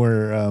thing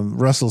where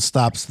Russell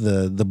stops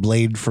the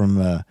blade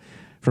from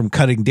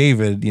cutting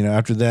David.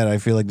 After that, I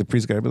feel like the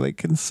priest guy would be like,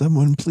 "Can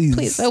someone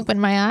please open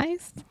my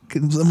eyes?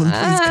 Can someone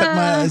please cut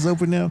my eyes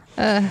open now?"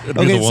 It'd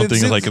be the one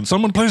thing is like, "Can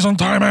someone please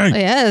untie me?"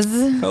 Yes.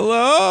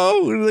 Hello?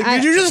 Like,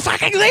 did you just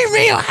fucking leave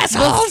me, you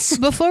assholes?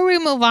 Before we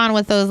move on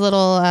with those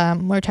little,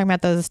 we're talking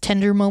about those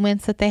tender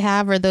moments that they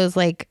have, or those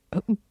like,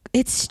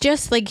 it's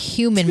just like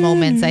human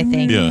moments, I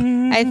think.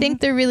 Yeah. I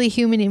think they're really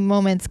human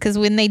moments because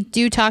when they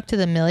do talk to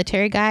the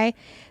military guy,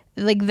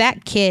 like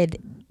that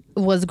kid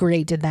was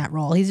great in that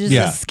role. He's just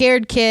a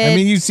scared kid. I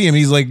mean, you see him,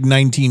 he's like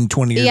 19,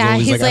 20 years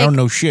old. He's like, I don't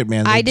know shit,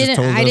 man. I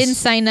didn't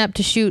sign up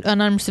to shoot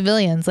unarmed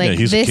civilians. Like,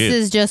 this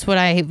is just what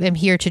I am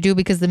here to do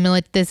because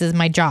this is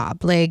my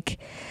job. Like,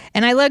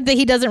 and I love that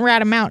he doesn't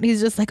rat him out. He's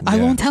just like, I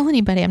won't tell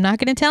anybody. I'm not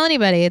going to tell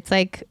anybody. It's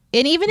like,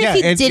 and even if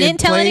he didn't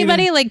tell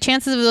anybody, like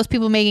chances of those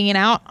people making it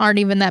out aren't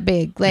even that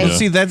big. Like,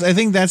 see, I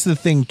think that's the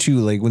thing too.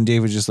 Like when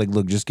David's just like,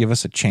 look, just give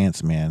us a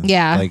chance, man.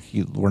 Yeah. Like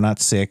we're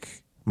not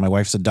sick. My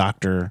wife's a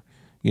doctor.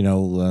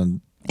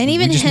 And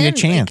even we just him, need a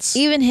chance.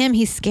 like, even him,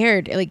 he's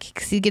scared. Like,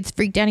 'cause he gets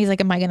freaked out. He's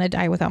like, "Am I gonna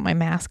die without my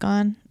mask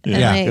on?"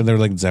 And they're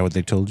like, "Is that what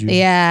they told you?"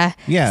 Yeah,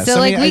 yeah. So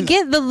like, we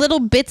get the little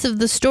bits of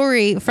the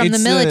story from the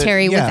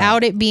military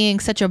without it being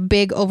such a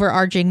big,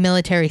 overarching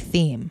military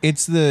theme.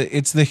 It's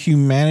the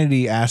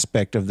humanity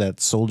aspect of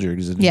that soldier.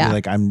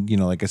 Like I'm,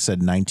 like I said,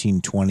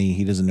 1920.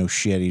 He doesn't know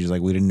shit. He's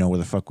like, we didn't know where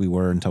the fuck we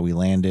were until we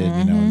landed.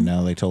 And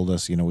now they told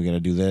us, we got to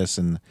do this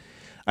and.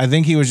 I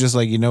think he was just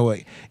like,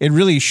 it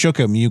really shook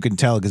him. You can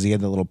tell because he had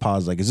that little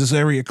pause, like, is this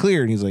area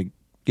clear? And he's like,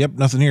 yep,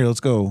 nothing here.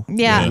 Let's go.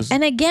 Yeah. Yes.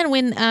 And again,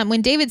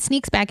 when David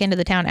sneaks back into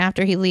the town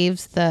after he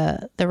leaves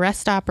the rest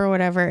stop or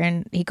whatever,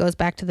 and he goes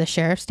back to the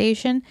sheriff's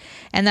station,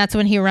 and that's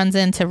when he runs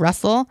into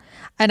Russell.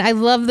 And I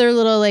love their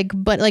little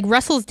but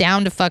Russell's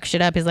down to fuck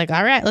shit up. He's like,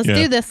 all right, let's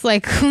do this.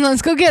 Like,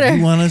 let's go get her.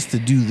 You want us to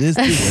do this?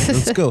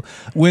 Let's go.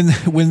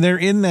 When they're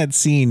in that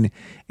scene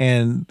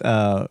and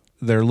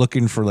they're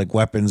looking for like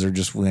weapons or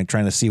just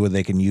trying to see what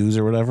they can use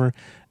or whatever.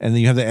 And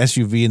then you have the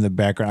SUV in the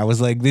background. I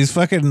was like, these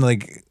fucking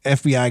like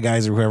FBI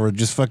guys or whoever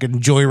just fucking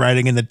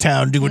joyriding in the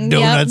town doing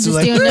donuts. Just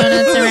like, doing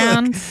donuts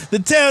around. The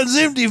town's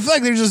empty.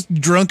 Fuck, they're just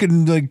drunk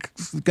and like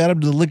got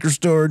up to the liquor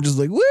store and just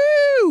like,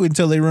 woo,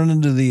 until they run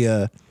into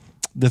the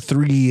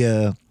three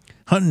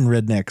hunting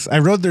rednecks. I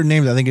wrote their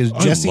names. I think it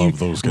was Jesse,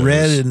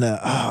 Red, and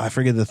I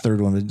forget the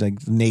third one,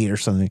 like Nate or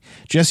something.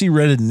 Jesse,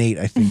 Red, and Nate.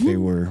 I think they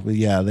were. But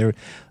yeah, they were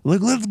like,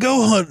 let's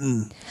go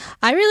hunting.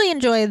 I really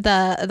enjoyed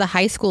the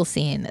high school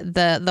scene,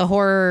 the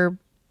horror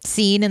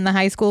scene in the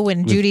high school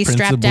when Judy's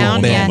strapped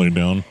down.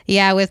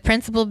 Yeah, with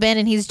Principal Ben,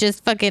 and he's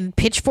just fucking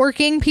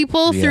pitchforking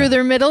people through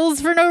their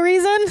middles for no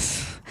reason.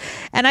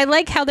 And I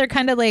like how they're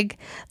kind of like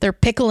they're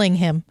pickling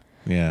him.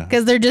 Yeah,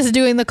 because they're just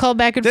doing the call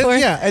back and forth.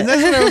 Yeah, and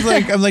that's what I was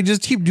like. I'm like,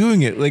 just keep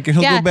doing it. Like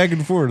he'll go back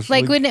and forth.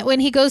 Like when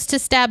he goes to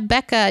stab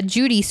Becca,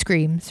 Judy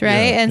screams,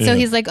 right? And so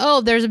he's like,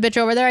 "Oh, there's a bitch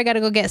over there. I gotta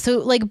go get." So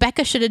like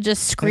Becca should have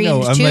just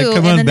screamed too, like,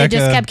 and then Becca. They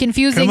just kept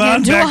confusing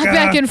him to walk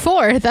back and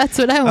forth. That's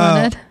what I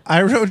wanted.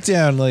 I wrote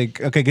down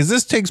okay, because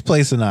this takes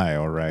place in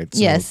Iowa, right?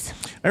 So yes.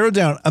 I wrote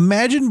down,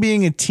 imagine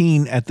being a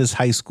teen at this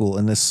high school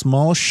in this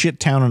small shit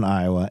town in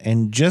Iowa,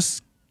 and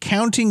just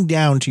counting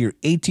down to your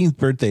 18th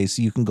birthday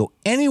so you can go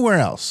anywhere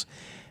else.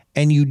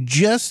 And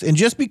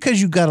just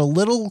because you got a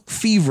little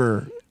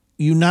fever,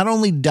 you not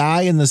only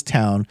die in this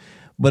town,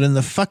 but in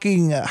the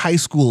fucking high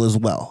school as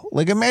well.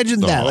 Like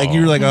imagine that. Like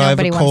you're like, I have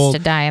a cold. Nobody wants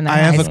to die in their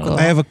high school.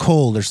 I have a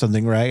cold or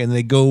something, right? And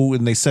they go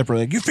and they separate.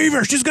 Like, you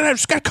fever. She's got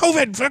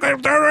COVID.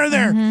 Fucking throw her in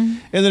there.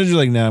 And then you're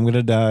like, no, I'm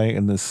gonna die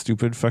in this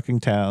stupid fucking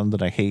town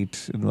that I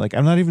hate. And like,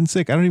 I'm not even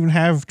sick. I don't even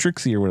have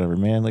Trixie or whatever,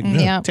 man.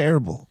 Like,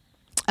 terrible.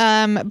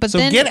 But so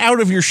then, get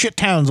out of your shit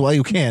towns while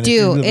you can.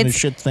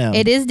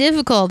 It is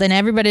difficult, and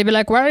everybody be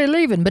like, "Why are you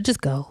leaving?" But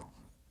just go.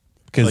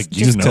 Because like,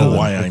 you know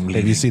why I'm leaving.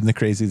 Have you seen the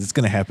Crazies? It's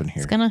going to happen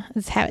here.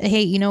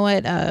 Hey, you know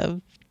what?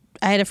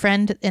 I had a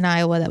friend in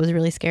Iowa that was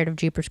really scared of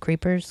Jeepers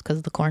Creepers because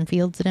of the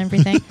cornfields and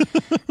everything.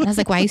 And I was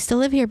like, why you still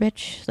live here,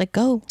 bitch? Like,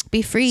 go.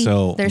 Be free.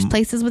 There's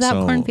places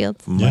without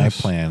cornfields. My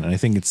plan, and I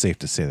think it's safe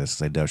to say this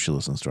because I doubt she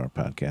listens to our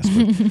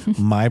podcast, but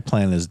my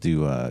plan is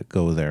to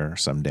go there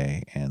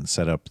someday and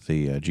set up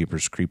the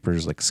Jeepers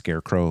Creepers, like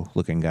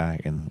scarecrow-looking guy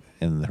in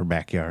her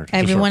backyard.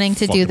 I've been wanting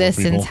to do this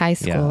since high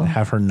school. Yeah,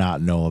 have her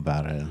not know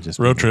about it. And just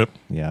road trip.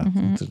 Yeah.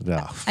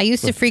 I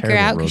used to freak her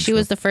out because she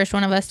was the first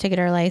one of us to get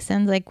our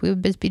license. Like, we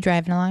would just be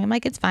driving along. I'm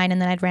like, it's fine. And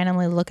then I'd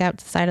randomly look out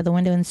the side of the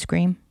window and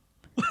scream.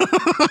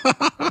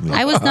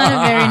 I was not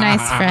a very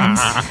nice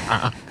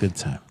friend. Good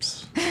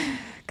times.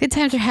 Good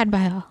times are had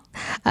by all.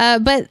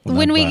 But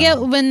when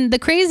the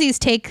Crazies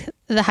take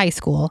the high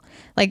school,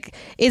 like,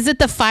 is it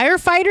the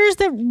firefighters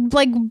that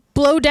like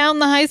blow down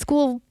the high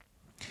school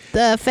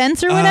the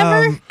fence or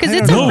whatever? Because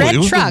it's a red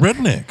truck. The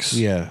rednecks.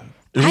 Yeah.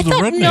 I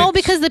thought no,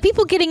 because the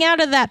people getting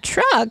out of that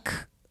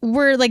truck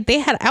were like, they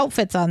had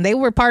outfits on. They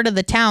were part of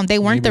the town. They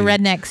weren't the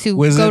rednecks who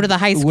go to the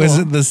high school. Was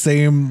it the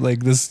same,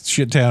 like this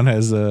shit town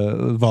has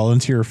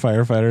volunteer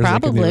firefighters?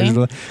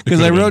 Probably.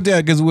 Because I wrote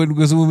down, because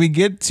when we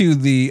get to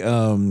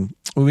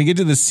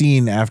the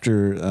scene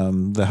after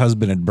the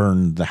husband had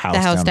burned the house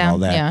down and all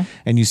that,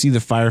 and you see the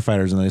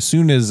firefighters, and as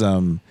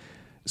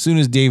soon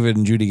as David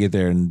and Judy get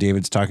there, and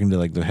David's talking to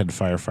like the head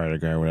firefighter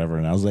guy or whatever,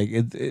 and I was like,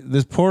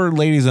 this poor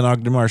ladies in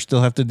Ogden Marsh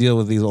still have to deal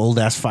with these old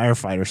ass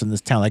firefighters in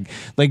this town.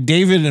 Like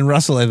David and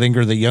Russell, I think,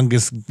 are the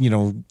youngest,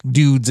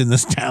 dudes in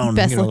this town.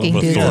 Best looking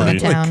dudes in the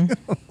town.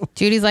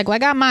 Judy's like, well, I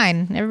got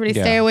mine. Everybody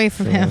stay away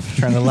from him.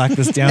 Trying to lock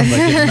this down by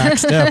getting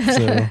knocked up.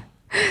 So.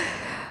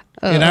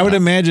 And I would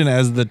imagine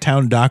as the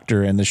town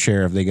doctor and the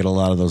sheriff, they get a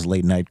lot of those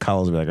late night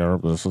calls. Be like, oh,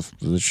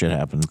 this shit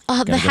happened.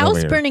 The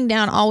house burning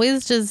down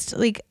always just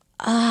like,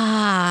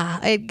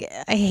 I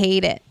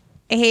hate it.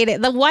 I hate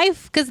it. The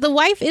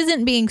wife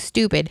isn't being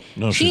stupid.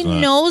 No, she she's not.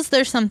 knows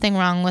there's something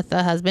wrong with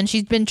the husband.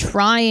 She's been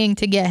trying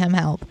to get him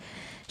help.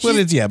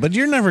 But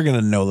you're never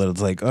gonna know that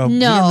it's like, oh, no. You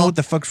don't know what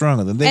the fuck's wrong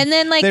with them. And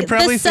then like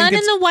the son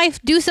and the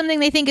wife do something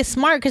they think is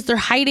smart because they're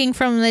hiding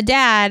from the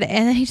dad,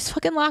 and then he just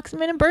fucking locks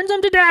them in and burns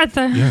them to death.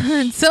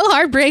 Yes. It's so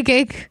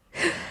heartbreaking.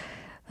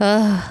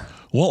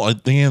 Well,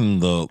 at the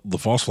end, the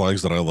false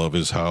flags that I love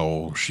is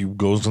how she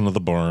goes into the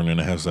barn and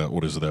it has that,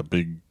 what is it, that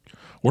big,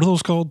 what are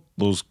those called?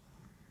 Those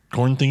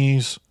corn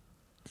thingies?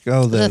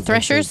 Oh, the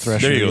threshers?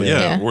 There you go.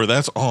 Yeah, where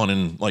that's on,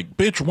 and like,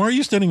 bitch, why are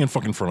you standing in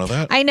fucking front of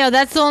that? I know,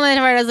 that's the only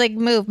part I was like,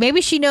 move.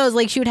 Maybe she knows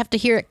like she would have to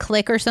hear it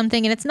click or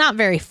something, and it's not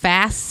very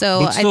fast,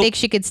 so I think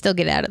she could still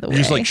get out of the way.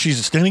 He's like,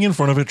 she's standing in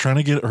front of it trying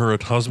to get her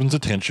husband's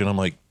attention. I'm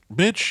like,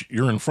 bitch,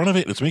 you're in front of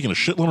it. It's making a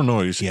shitload of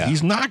noise. Yeah.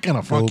 He's not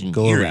gonna fucking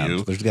go hear around.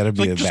 you. There's got to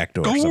be a back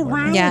door. Go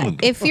somewhere. around. Yeah,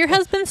 if your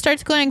husband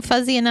starts going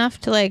fuzzy enough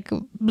to like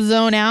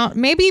zone out,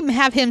 maybe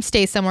have him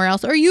stay somewhere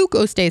else, or you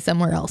go stay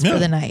somewhere else for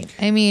the night.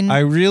 I mean, I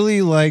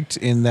really liked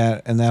in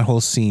that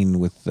whole scene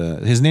with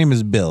his name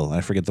is Bill.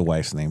 I forget the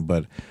wife's name,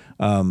 but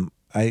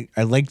I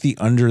like the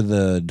under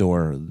the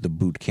door, the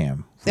boot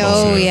cam.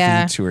 Oh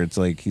yeah, where it's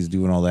like he's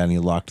doing all that and he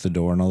locked the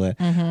door and all that.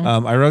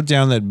 Mm-hmm. I wrote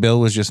down that Bill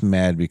was just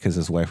mad because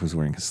his wife was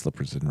wearing his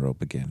slippers and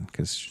rope again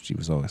because she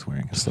was always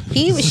wearing his slippers.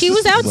 She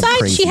was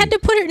outside. She had to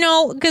put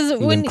her because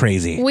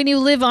when you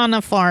live on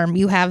a farm,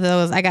 you have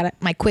those. I got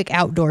my quick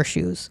outdoor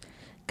shoes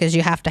because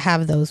you have to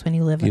have those when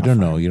you live. You don't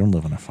know. You don't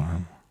live on a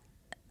farm.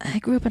 I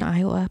grew up in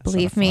Iowa.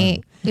 Believe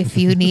me, if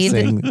you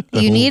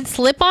need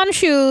slip-on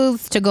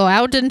shoes to go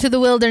out into the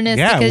wilderness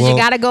because you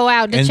got to go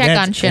out to check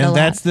on shit a lot.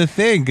 That's the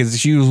thing, because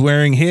she was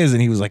wearing his, and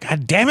he was like,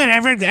 God damn it,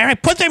 I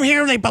put them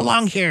here. They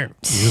belong here.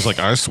 He was like,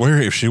 I swear,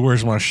 if she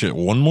wears my shit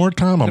one more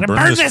time, I'm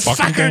burning this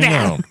fucking thing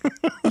down.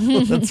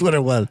 That's what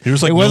it was. He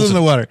was like, it wasn't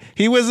the water.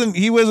 He wasn't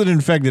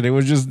infected. It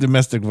was just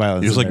domestic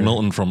violence. He was like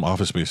Milton from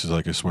Office Space. He's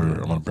like, I swear,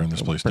 I'm going to burn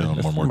this place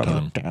down one more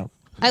time.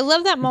 I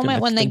love that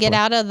moment when they get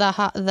out of the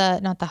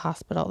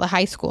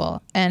high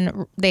school,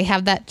 and they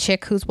have that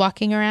chick who's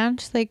walking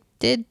around. She's like,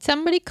 did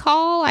somebody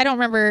call? I don't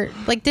remember.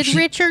 Like, did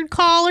Richard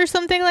call or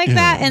something like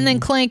that? And then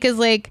Clank is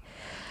like,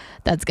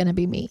 that's going to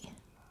be me.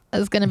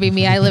 That's going to be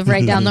me. I live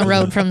right down the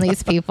road from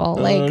these people.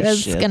 Like,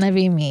 that's going to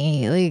be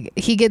me. Like,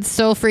 he gets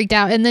so freaked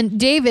out. And then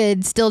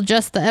David, still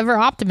just the ever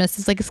optimist,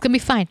 is like, it's going to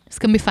be fine. It's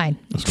going to be fine.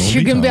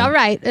 You're going to be all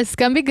right. It's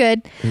going to be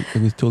good. I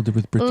was told there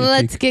was birthday cake.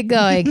 Let's get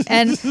going.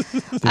 And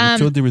they were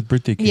told there was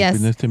birthday cake. Yes.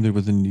 But this time there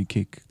wasn't any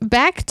cake.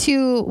 Back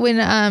to when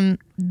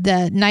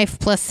the knife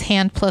plus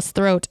hand plus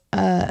throat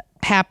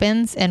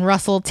happens, and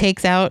Russell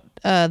takes out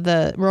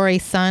the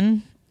Rory's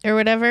son or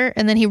whatever,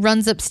 and then he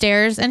runs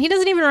upstairs, and he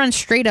doesn't even run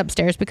straight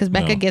upstairs because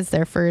Becca gets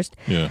there first.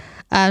 Yeah.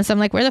 So I'm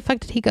like, where the fuck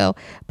did he go?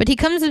 But he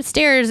comes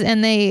upstairs,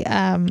 and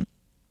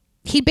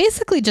he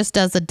basically just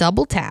does a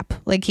double tap.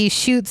 Like, he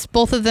shoots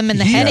both of them in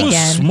the head again. He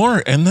was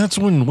smart, and that's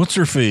when, what's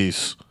her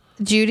face?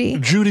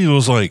 Judy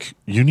was like,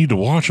 you need to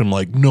watch him.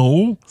 Like,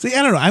 no. See,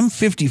 I don't know. I'm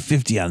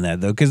 50-50 on that,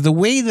 though, because the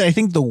way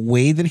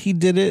that he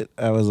did it,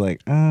 I was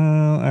like, all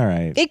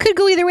right. It could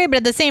go either way, but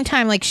at the same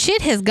time, like,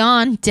 shit has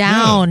gone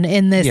down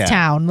in this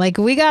town. Like,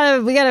 we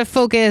gotta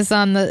focus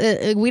on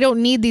we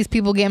don't need these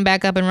people getting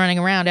back up and running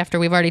around after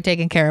we've already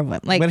taken care of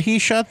them. Like, but he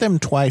shot them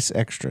twice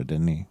extra,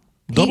 didn't he?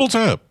 Double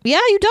tap. Yeah,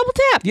 you double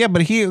tap. Yeah,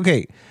 but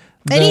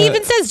And he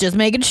even says, just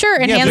making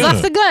sure, and hands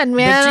off the gun,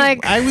 man.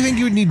 I would think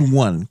you would need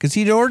one, because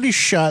he'd already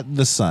shot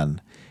the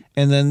son.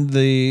 And then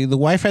the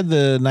wife had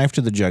the knife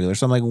to the jugular.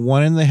 So I'm like,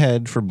 one in the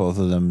head for both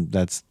of them.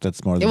 That's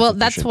more than sufficient.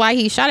 That's why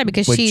he shot it,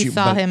 because she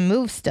saw him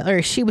move still,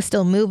 or she was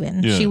still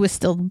moving. Yeah. She was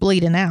still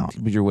bleeding out.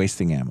 But you're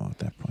wasting ammo at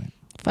that point.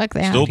 Fuck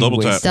that. Still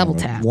double tap. Double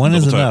tap. One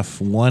is enough.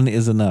 One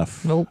is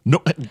enough. Nope.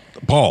 No,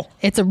 Paul.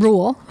 It's a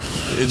rule.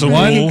 It's a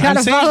rule. You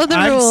gotta follow the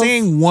rules. I'm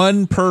saying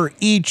one per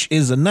each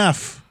is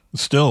enough.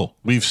 Still,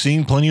 we've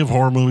seen plenty of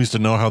horror movies to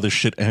know how this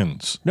shit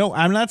ends. No,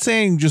 I'm not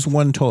saying just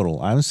one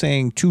total. I'm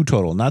saying two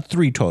total, not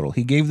three total.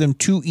 He gave them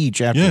two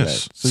each after that.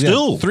 So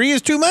still. 3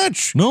 is too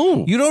much.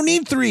 No. You don't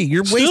need 3.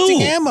 You're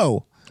wasting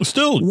ammo.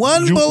 Still,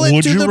 One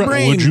bullet to the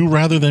brain. Would you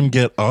rather them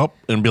get up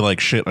and be like,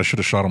 shit, I should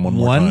have shot him one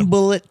more time? One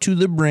bullet to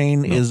the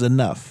brain is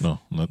enough. No.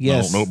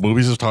 Yes. No.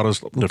 Movies has taught us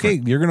different.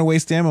 Okay, you're going to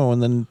waste ammo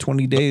and then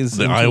 20 days.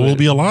 I will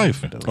be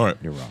alive. All right.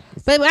 You're wrong.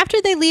 But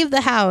after they leave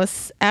the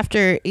house,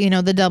 after,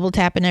 the double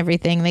tap and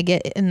everything, they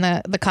get in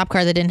the cop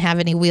car that didn't have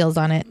any wheels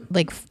on it,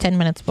 like 10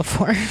 minutes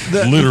before.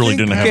 Literally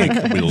didn't have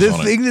any wheels on it.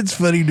 The thing that's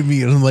funny to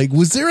me, and I'm like,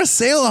 was there a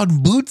sale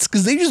on boots?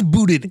 Because they just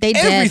booted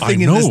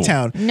everything in this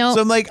town. No.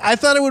 So I'm like, I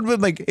thought it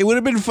would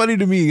have been funny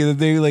to me that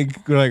they were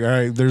like, all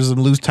right, there's some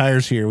loose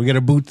tires here. We got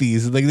to boot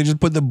these. Like they just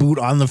put the boot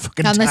on the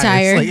fucking on tires.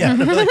 the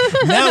tire. Like,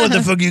 now what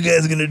the fuck you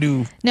guys gonna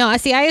do? No, I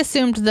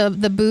assumed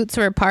the boots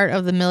were part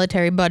of the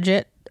military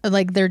budget.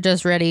 Like they're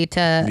just ready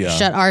to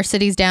shut our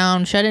cities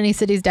down, shut any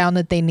cities down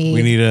that they need.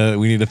 We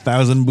need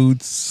 1,000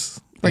 boots.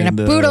 We're gonna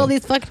boot all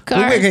these fucking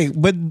cars. Okay,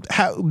 but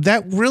how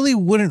that really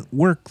wouldn't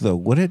work though,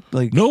 would it?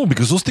 Like no,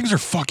 because those things are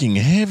fucking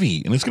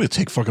heavy, and it's gonna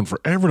take fucking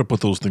forever to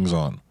put those things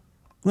on.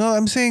 Well,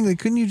 I'm saying, like,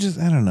 couldn't you just?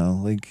 I don't know.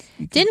 Like,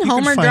 didn't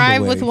Homer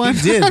drive with one?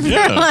 He did.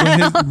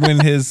 Yeah. When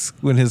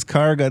his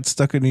car got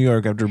stuck in New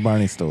York after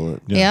Barney stole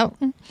it. Yeah.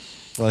 Yep.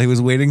 Well, he was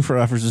waiting for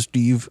Officer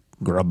Steve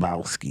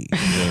Grabowski.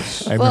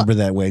 Yes. I remember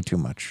that way too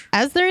much.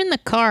 As they're in the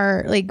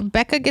car, like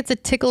Becca gets a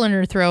tickle in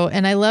her throat,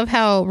 and I love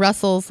how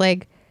Russell's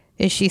like,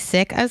 is she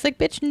sick? I was like,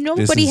 bitch,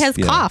 nobody has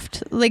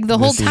coughed like the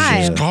whole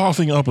time. She's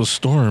coughing up a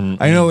storm.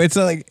 I know it's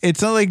not like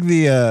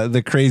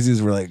the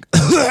Crazies were like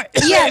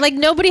yeah, like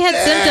nobody had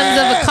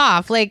symptoms of a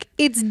cough. Like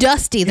it's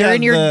dusty. They're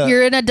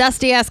you're in a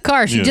dusty ass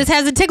car. She just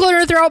has a tickle in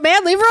her throat,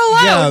 man. Leave her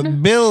alone. Yeah,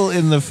 Bill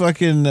in the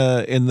fucking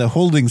in the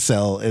holding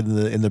cell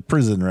in the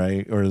prison,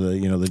 right? Or the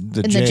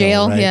the jail. The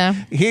jail, right? yeah.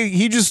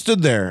 He just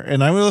stood there,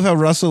 and I love how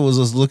Russell was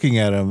just looking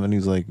at him, and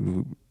he's like,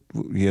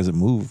 he hasn't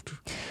moved.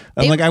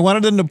 I'm like, I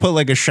wanted them to put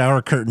like a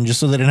shower curtain just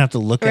so they didn't have to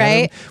look at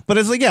him. But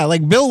it's like, yeah,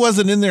 like Bill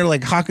wasn't in there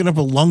like hawking up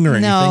a lung or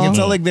anything. No. It's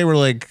not like they were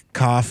like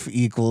cough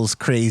equals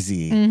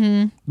crazy.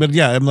 Mm-hmm. But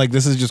yeah, I'm like,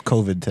 this is just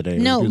COVID today.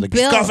 No, like,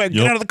 Bill, cough it,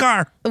 get out of the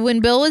car. When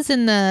Bill was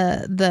in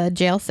the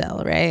jail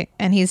cell, right,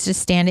 and he's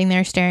just standing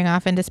there staring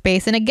off into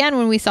space. And again,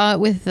 when we saw it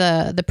with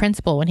the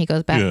principal when he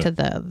goes back to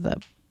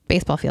the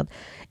baseball field,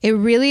 it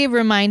really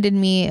reminded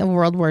me of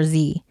World War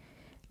Z.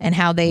 And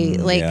how they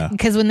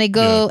because when they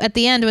go at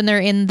the end, when they're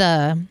in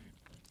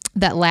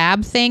that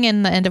lab thing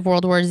in the end of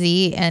World War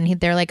Z, and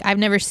they're like, I've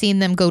never seen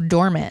them go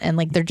dormant, and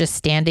like they're just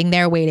standing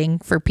there waiting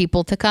for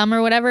people to come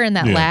or whatever in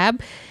that lab.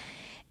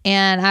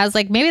 And I was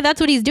like, maybe that's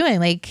what he's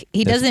doing. Like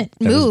he doesn't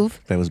move.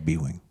 That was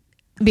B-Wing.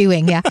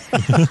 B-Wing, yeah.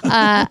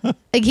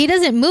 Like he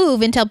doesn't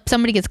move until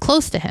somebody gets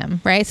close to him,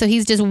 right? So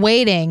he's just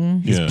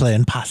waiting. He's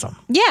playing possum.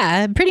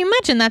 Yeah, pretty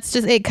much. And that's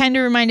just, it kind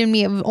of reminded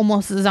me of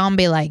almost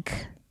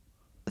zombie-like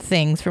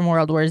things from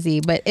World War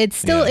Z, but it's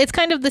still it's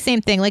kind of the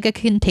same thing, like a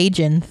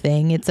contagion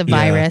thing. It's a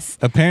virus.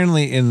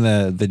 Apparently in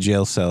the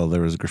jail cell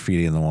there was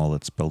graffiti in the wall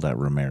that spelled out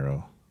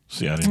Romero.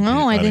 See, I didn't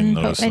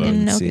notice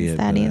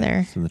that either.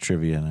 It's in the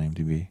trivia on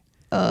IMDb.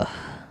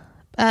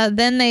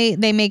 Then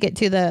they make it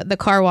to the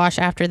car wash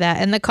after that,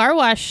 and the car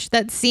wash,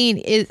 that scene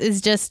is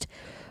just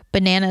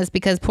bananas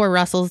because poor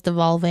Russell's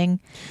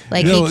devolving,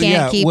 like he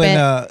can't keep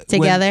it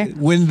together.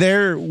 When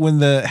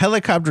the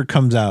helicopter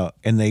comes out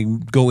and they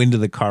go into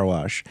the car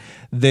wash,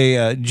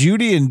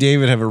 Judy and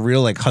David have a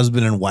real like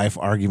husband and wife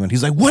argument.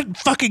 He's like, "What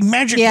fucking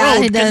magic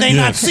road can they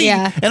not see?"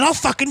 Yeah. And I'll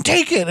fucking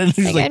take it. And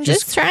he's like, I'm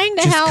just trying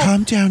to help. Just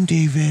calm down,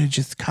 David.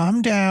 Just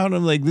calm down.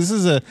 I'm like, this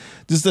is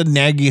just a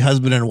naggy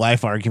husband and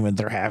wife argument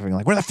they're having.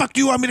 Like, where the fuck do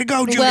you want me to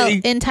go, Judy?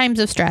 Well, in times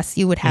of stress,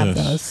 you would have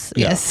those.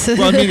 Yeah. Yes.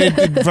 Well, I mean,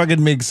 it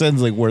fucking makes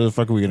sense. Like, where the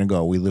fuck are we gonna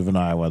go? We live in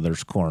Iowa.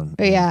 There's corn.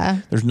 Yeah.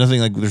 There's nothing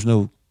like. There's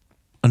no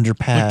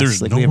underpass. Like,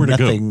 there's like, nowhere we have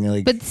to nothing, go.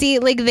 Like, but see,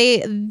 like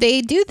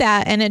they do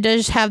that, and it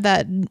does have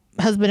that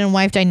husband and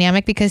wife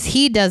dynamic because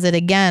he does it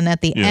again at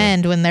the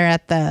end when they're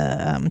at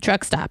the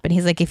truck stop, and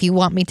he's like, "If you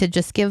want me to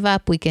just give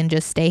up, we can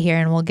just stay here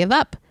and we'll give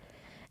up."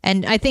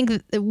 And I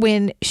think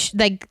when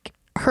like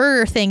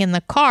her thing in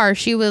the car,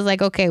 she was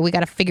like, "Okay, we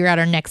got to figure out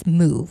our next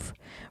move."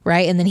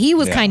 Right. And then he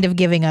was kind of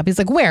giving up. He's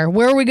like, where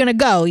are we going to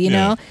go? You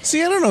know?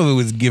 See, I don't know if it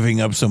was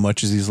giving up so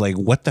much as he's like,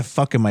 what the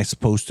fuck am I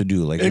supposed to do?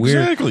 Like,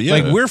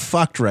 we're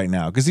fucked right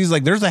now. Because he's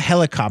like, there's a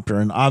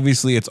helicopter and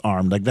obviously it's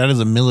armed. Like, that is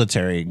a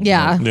military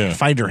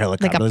fighter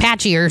helicopter. Like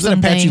Apache or something.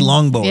 An Apache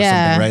longbow or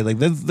something, right? Like,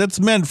 that's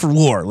meant for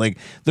war. Like,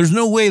 there's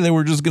no way that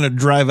we're just going to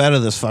drive out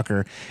of this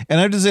fucker. And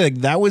I have to say, like,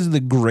 that was the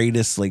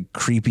greatest, like,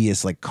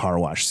 creepiest, like, car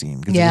wash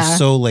scene. Because it was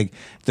so, like,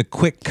 the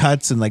quick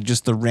cuts and, like,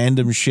 just the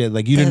random shit.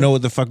 Like, you didn't know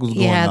what the fuck was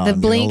going on. Yeah, the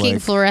blinking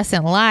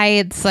fluorescent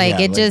lights, like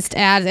it just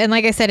adds. And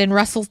like I said, in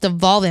Russell's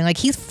devolving, like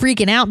he's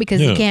freaking out because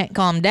he can't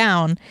calm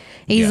down.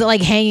 He's like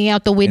hanging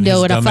out the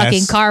window at a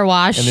fucking car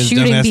wash, and his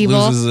shooting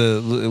people.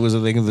 It was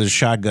a thing of the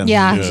shotgun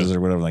or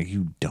whatever. Like,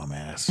 you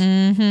dumbass.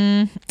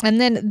 Mm-hmm. And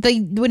then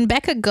when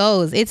Becca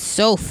goes, it's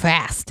so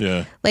fast.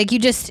 Yeah. Like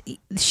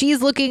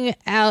she's looking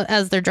out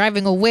as they're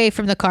driving away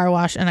from the car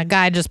wash, and a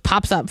guy just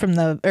pops down from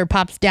the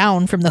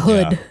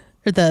hood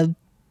or the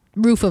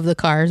roof of the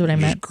car is what I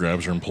meant. Just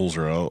grabs her and pulls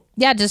her out.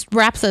 Yeah, just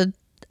wraps a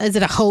is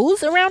it a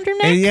hose around her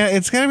neck? Yeah,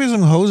 it's got to be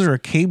some hose or a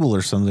cable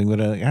or something.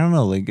 But I don't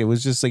know. Like, it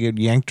was just like it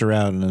yanked her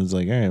out, and I was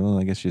like, all right, well,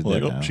 I guess she's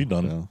dead now. She's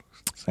done. So,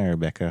 sorry,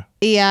 Rebecca.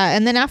 Yeah,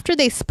 and then after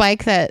they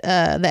spike the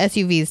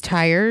SUV's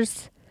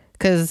tires,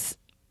 because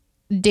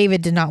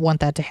David did not want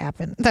that to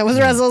happen. That was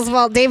Russell's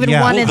fault. David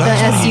wanted the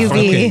SUV.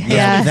 Okay.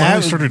 Yeah,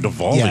 that started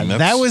devolving. Yeah,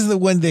 that was the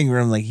one thing where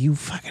I'm like, you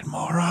fucking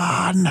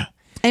moron.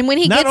 and when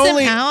he gets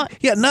him out,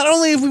 not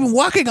only have we been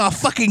walking all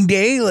fucking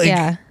day,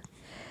 like,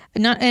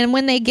 and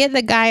when they get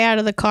the guy out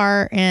of the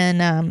car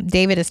and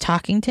David is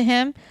talking to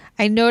him,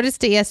 I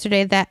noticed it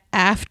yesterday that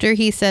after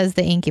he says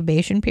the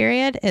incubation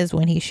period is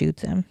when he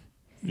shoots him.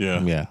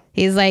 Yeah.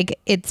 He's like,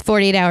 it's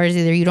 48 hours.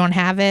 Either you don't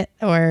have it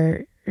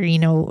or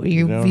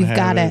you've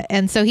got it.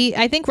 And so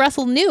I think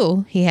Russell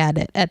knew he had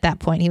it at that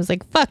point. He was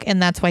like, fuck.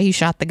 And that's why he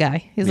shot the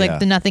guy. He's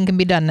like, nothing can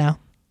be done now.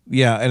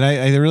 Yeah. And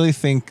I really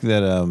think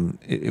that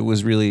it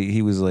was really,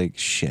 he was like,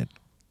 shit.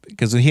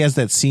 Because when he has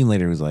that scene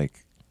later, he was like,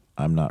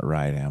 I'm not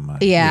right, am I?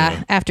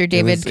 Yeah. After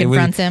David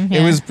confronts him.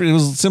 Yeah. It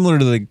was similar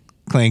to the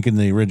Clank in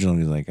the original.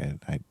 He's like,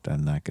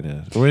 I'm not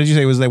gonna. What did you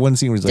say? Was that one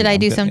scene where he's like, did I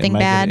do something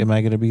bad? Am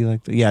I gonna be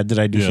like that? Yeah. Did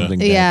I do something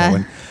bad? Yeah.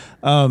 That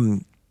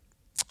one?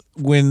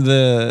 When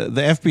the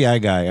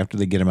FBI guy, after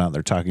they get him out,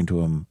 they're talking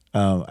to him.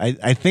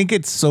 I think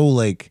it's so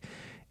like,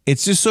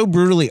 it's just so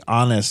brutally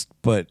honest,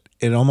 but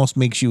it almost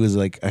makes you as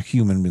like a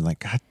human being like,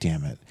 God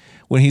damn it.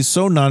 When he's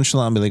so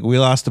nonchalant, be like, we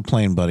lost the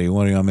plane, buddy.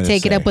 What do you want me to say?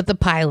 Take it up with the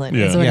pilot,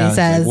 is what he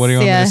says. Like, what do you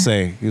want me to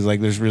say? He's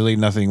like, there's really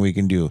nothing we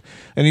can do.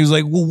 And he was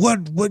like, well,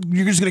 what?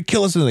 You're just going to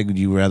kill us? And like, would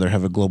you rather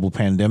have a global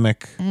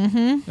pandemic? Mm-hmm.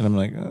 And I'm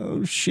like,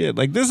 oh, shit.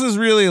 Like, this is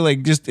really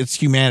like just, it's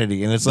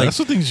humanity. And it's like, that's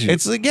the things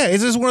it's like, yeah,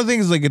 it's just one of the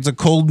things, like, it's a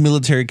cold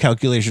military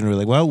calculation. We're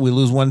like, well, we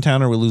lose one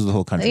town or we lose the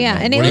whole country. Yeah.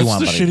 Man. And what do you that's want,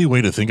 the buddy? shitty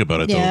way to think about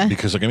it, though.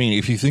 Because, like, I mean,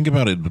 if you think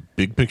about it, the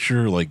big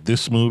picture, like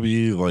this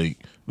movie, like,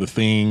 The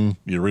Thing,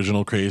 the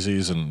original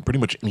Crazies, and pretty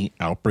much any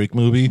Outbreak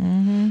movie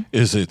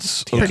is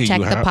it's okay.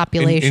 Protect the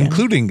population,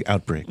 including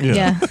Outbreak.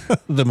 Yeah,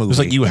 the movie. It's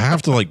like you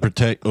have to like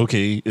protect.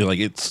 Okay, like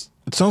it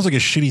sounds like a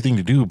shitty thing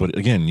to do, but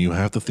again, you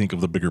have to think of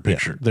the bigger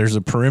picture. There's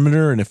a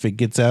perimeter, and if it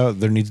gets out,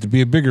 there needs to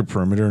be a bigger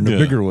perimeter and a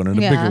bigger one and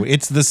a bigger one.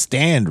 It's the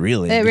stand,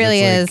 really. It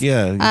really is.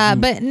 Yeah.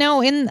 But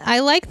no, I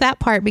like that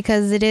part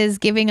because it is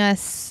giving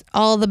us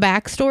all the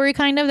backstory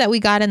kind of that we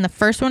got in the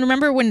first one.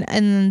 Remember when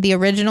in the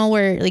original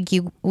where like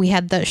we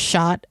had the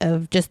shot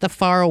of just the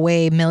far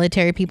away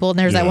military people, and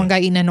there's that one guy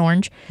eating an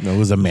orange. No, it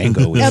was a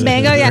mango. A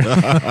mango,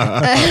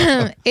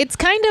 yeah. It's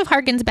kind of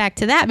harkens back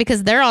to that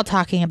because they're all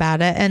talking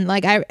about it, and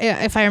like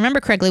if I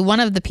remember correctly, one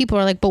of the people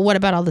are like, but what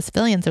about all the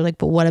civilians? They're like,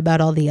 but what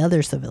about all the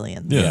other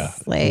civilians? Yeah.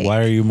 Like, why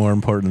are you more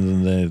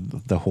important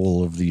than the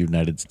whole of the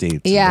United States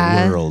or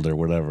the world or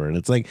whatever? And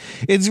it's like,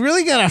 it's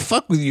really gotta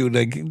fuck with you.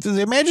 Like,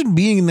 imagine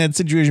being in that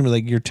situation where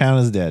like your town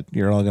is dead.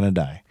 You're all gonna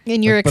die.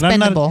 And you're like,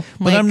 expendable.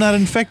 But I'm not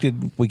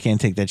infected. We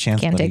can't take that chance.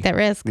 Can't take that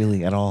risk.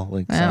 Really at all.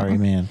 Like, sorry,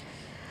 man.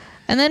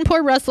 And then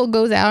poor Russell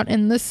goes out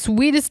in the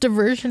sweetest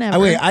diversion ever.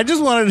 Wait, I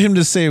just wanted him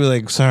to say,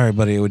 like, sorry,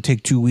 buddy, it would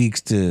take 2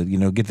 weeks to,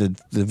 get the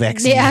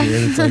vaccine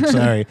here. It's like,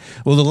 sorry.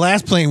 Well, the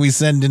last plane we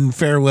sent didn't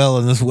fare well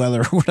in this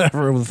weather or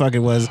whatever the fuck it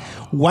was.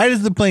 Why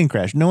does the plane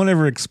crash? No one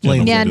ever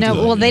explained it. Yeah, no.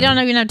 Well, they don't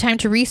even have time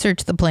to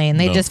research the plane.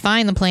 They just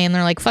find the plane.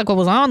 They're like, fuck, what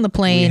was on the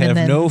plane? We have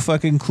no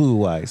fucking clue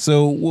why.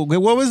 So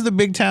what was the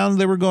big town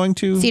they were going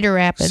to? Cedar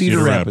Rapids.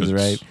 Cedar Rapids,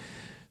 right?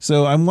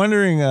 So I'm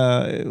wondering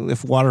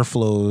if water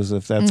flows,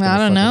 if that's. I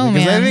don't know,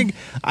 man.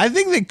 I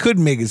think they could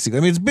make a sequel.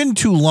 I mean, it's been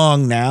too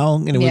long now,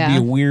 and it would be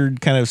a weird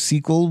kind of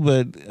sequel.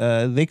 But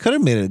they could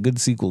have made a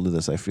good sequel to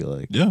this. I feel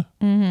like. Yeah.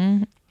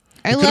 Mm-hmm.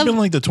 It could have been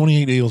like the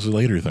 28 days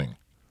later thing.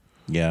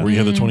 Yeah. Where you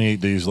have the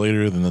 28 days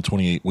later, then the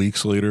 28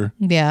 weeks later.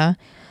 Yeah.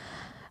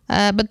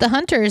 But the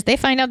hunters, they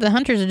find out the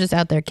hunters are just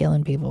out there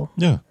killing people.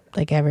 Yeah.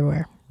 Like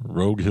everywhere.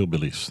 Rogue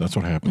hillbillies. That's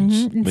what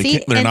happens.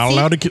 Mm-hmm. They're not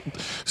allowed to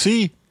kill.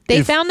 See.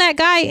 They found that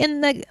guy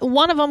and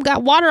one of them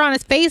got water on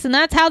his face, and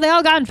that's how they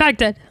all got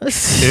infected.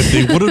 If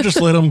they would have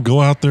just let them go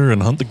out there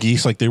and hunt the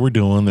geese like they were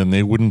doing, then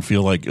they wouldn't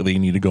feel like they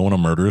need to go on a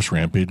murderous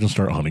rampage and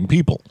start hunting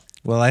people.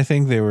 Well, I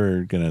think they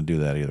were going to do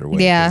that either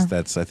way. Yeah.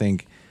 That's, I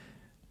think,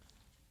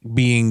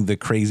 being the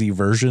crazy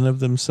version of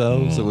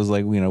themselves. It was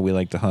like, we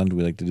like to hunt,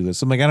 we like to do this.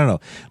 So I'm like, I don't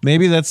know.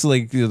 Maybe that's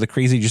like, the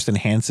crazy just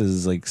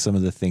enhances like some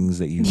of the things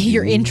that you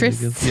Your do,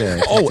 interests.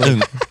 Yeah. Oh,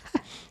 and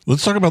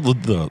let's talk about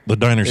the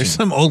diner scene. There's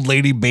some old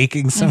lady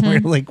baking somewhere.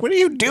 Like, what are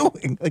you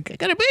doing? Like, I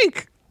gotta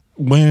bake.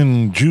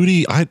 When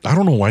Judy, I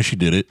don't know why she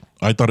did it.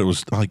 I thought it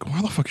was like,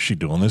 why the fuck is she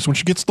doing this? When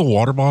she gets the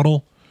water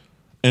bottle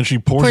and she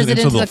pours it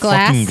into the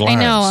fucking glass. I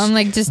know. I'm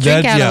like, just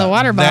drink out of the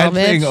water bottle,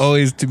 that bitch. thing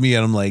always to me,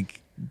 and I'm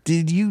like,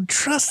 did you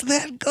trust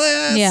that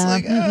glass? Yeah.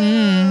 Like,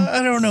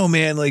 I don't know,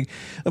 man. Like,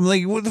 I'm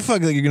like, what the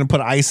fuck? Like, you're gonna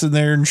put ice in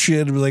there and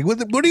shit? And be like,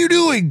 what are you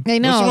doing? I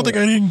know. That's one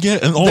thing I didn't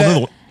get.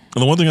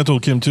 And the one thing I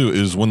told Kim too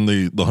is when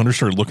the hunter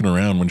started looking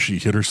around when she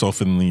hid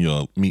herself in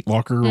the meat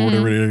locker or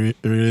whatever it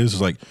is,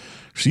 it's like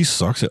she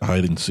sucks at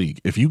hide and seek.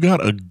 If you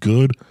got a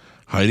good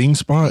hiding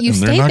spot and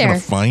they're not going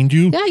to find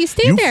you, yeah, you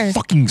stay there.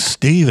 Fucking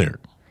stay there.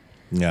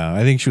 Yeah,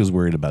 I think she was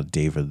worried about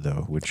David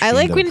though, which I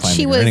like when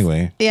she was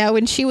anyway. Yeah,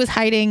 when she was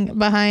hiding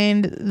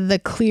behind the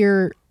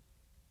clear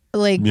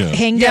hang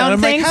Yeah, down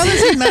I'm thing. like, how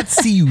does he not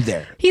see you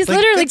there? He's like,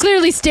 literally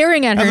clearly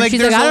staring at her. Like,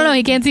 she's like, I don't know,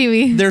 he can't see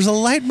me. There's a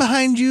light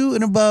behind you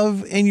and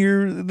above,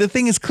 and the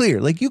thing is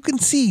clear. Like you can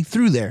see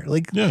through there.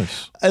 Like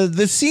yes,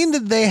 the scene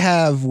that they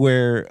have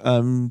where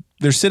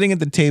they're sitting at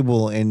the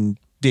table and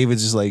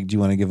David's just like, "Do you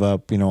want to give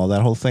up?" You know, all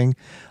that whole thing.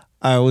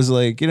 I was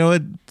like, you know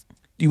what?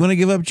 You want to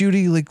give up,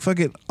 Judy? Like, fuck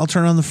it. I'll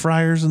turn on the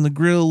fryers and the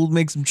grill. We'll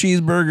make some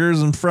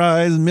cheeseburgers and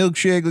fries and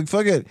milkshake. Like,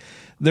 fuck it.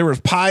 There was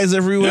pies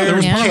everywhere. There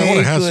was Cake. pie.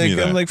 It has to be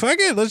that. I'm like, fuck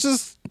it. Let's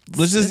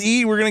just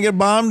eat. We're gonna get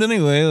bombed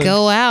anyway. Like,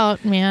 go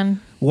out, man.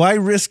 why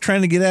risk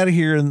trying to get out of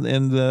here and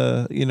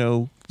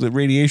the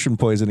radiation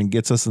poisoning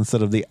gets us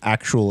instead of the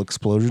actual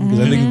explosion?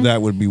 Because I think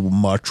that would be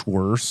much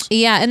worse.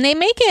 Yeah, and they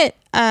make it.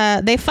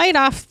 They fight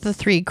off the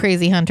 3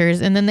 crazy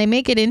hunters, and then they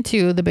make it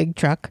into the big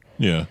truck.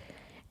 Yeah.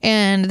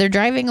 And they're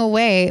driving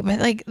away, but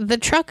like the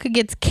truck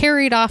gets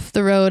carried off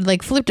the road,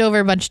 like flipped over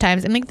a bunch of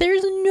times, and like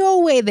there's no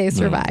way they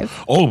survive.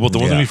 No. Oh, but the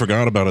one thing we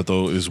forgot about it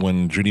though is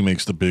when Judy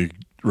makes the big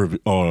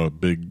reveal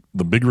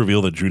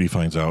that Judy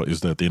finds out is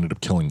that they ended up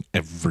killing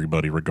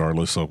everybody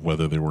regardless of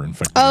whether they were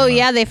infected. Oh or not.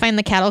 yeah, they find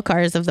the cattle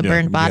cars of the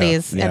burned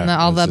bodies and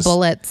all the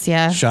bullets.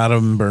 Yeah, shot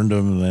them, burned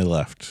them, and they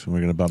left.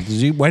 We're gonna bump.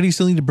 Why do you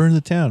still need to burn the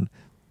town?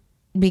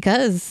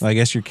 Because I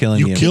guess you're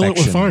killing the kill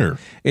infection. it with fire.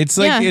 It's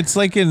like it's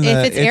like in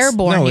if it's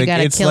airborne, you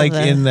gotta it's kill like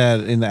the...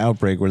 in the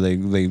outbreak where they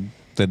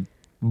that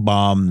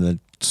bomb that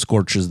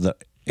scorches the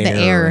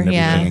air and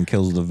everything and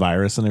kills the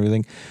virus and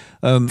everything.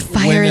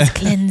 Fire is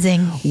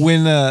cleansing.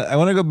 When I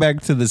want to go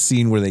back to the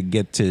scene where they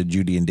get to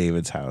Judy and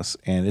David's house,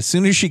 and as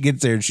soon as she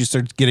gets there, she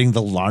starts getting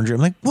the laundry.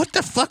 I'm like, "What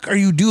the fuck are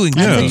you doing?"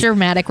 That's a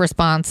dramatic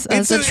response.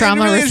 That's a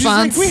trauma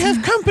response. She's like, we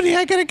have company.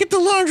 I gotta get the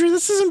laundry.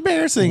 This is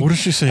embarrassing. What does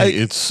she say?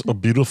 It's a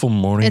beautiful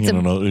morning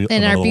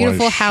in our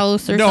beautiful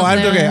house. Or something.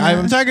 I'm okay.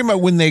 I'm talking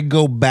about when they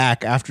go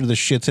back after the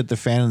shits hit the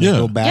fan and they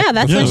go back. Yeah,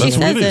 that's when she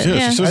says it.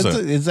 Yeah, she says that.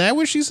 Is that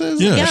what she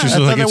says? Yeah, she says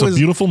like it's a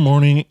beautiful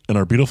morning in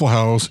our beautiful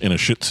house in a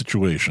shit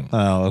situation.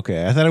 Oh, okay.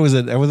 I thought it was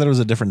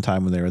a different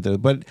time when they were there,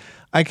 but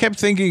I kept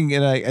thinking,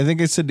 and I think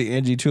I said to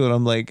Angie too, and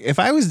I'm like, if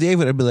I was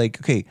David, I'd be like,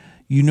 okay,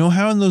 you know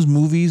how in those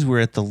movies where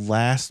at the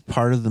last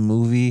part of the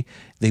movie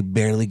they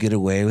barely get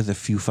away with a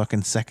few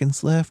fucking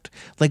seconds left?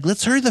 Like,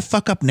 let's hurry the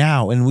fuck up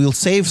now, and we'll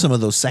save some of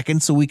those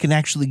seconds so we can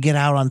actually get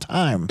out on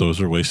time. Those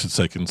are wasted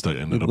seconds that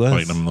ended up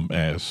biting them in the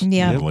ass.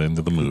 Yeah, at the end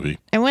of the movie.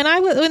 And when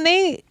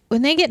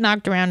they get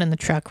knocked around in the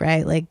truck,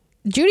 right? Like,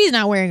 Judy's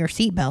not wearing her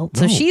seatbelt,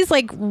 so she's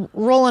like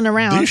rolling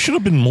around. They should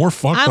have been more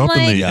fucked up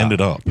than they ended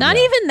up. Not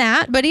even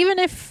that, but even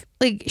if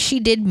like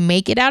she did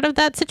make it out of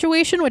that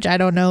situation, which I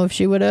don't know if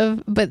she would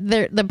have, but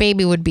the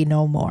baby would be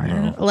no more.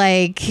 No.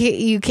 Like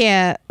you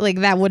can't, like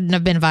that wouldn't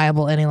have been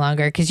viable any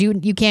longer because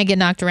you can't get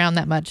knocked around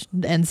that much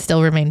and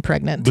still remain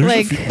pregnant.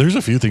 There's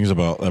a few things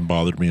that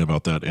bothered me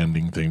about that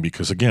ending thing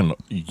because again,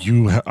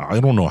 I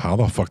don't know how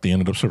the fuck they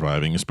ended up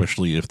surviving,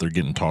 especially if they're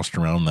getting tossed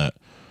around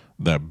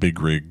that big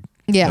rig.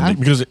 Yeah.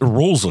 Because it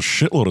rolls a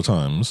shitload of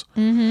times.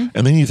 Mm-hmm.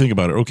 And then you think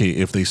about it, okay,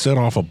 if they set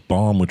off a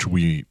bomb, which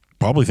we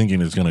probably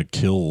thinking is going to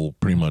kill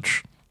pretty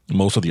much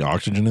most of the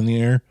oxygen in the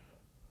air,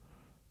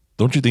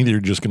 don't you think they're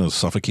just going to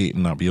suffocate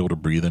and not be able to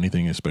breathe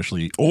anything,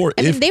 especially, or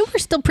if they were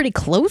still pretty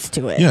close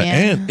to it. Yeah,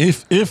 and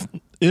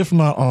if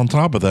not on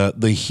top of that,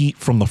 the heat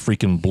from the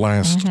freaking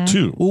blast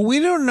too. Well, we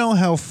don't know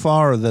how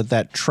far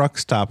that truck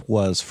stop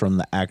was from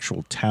the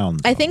actual town,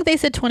 though. I think they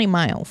said 20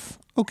 miles.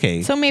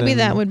 Okay, so maybe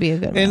that would be a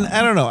good one. And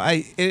I don't know.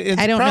 I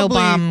don't know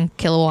bomb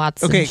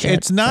kilowatts. Okay, and shit,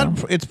 it's not.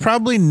 So. It's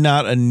probably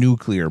not a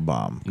nuclear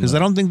bomb because I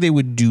don't think they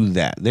would do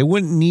that. They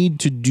wouldn't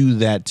need to do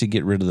that to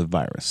get rid of the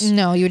virus.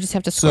 No, you would just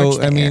have to scorch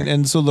the air.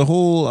 and so the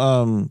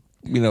whole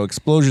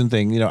explosion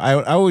thing. I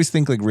always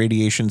think like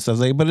radiation stuff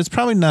like, but it's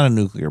probably not a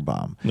nuclear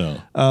bomb.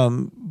 No.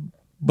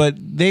 But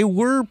they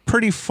were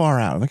pretty far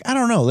out. Like I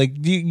don't know. Like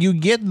you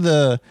get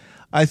the.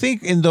 I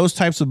think in those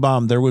types of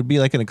bomb there would be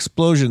like an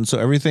explosion, so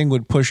everything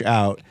would push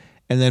out.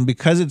 And then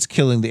because it's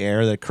killing the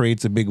air, that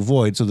creates a big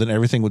void. So then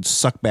everything would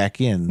suck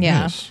back in.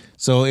 Yeah. Yes.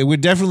 So it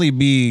would definitely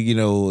be,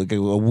 like a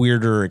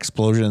weirder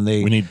explosion.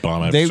 We need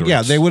bomb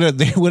episodes. They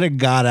would have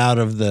got out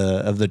of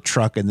the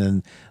truck, and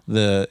then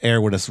the air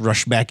would have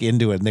rushed back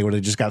into it, and they would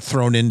have just got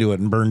thrown into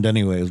it and burned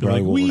anyway. Is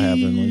probably what would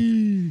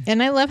happen.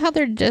 And I love how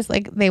they're just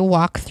like they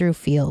walk through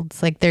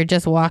fields, like they're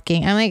just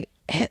walking. I'm like,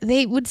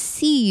 they would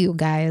see you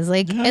guys,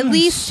 like at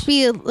least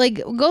be like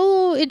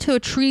go into a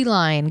tree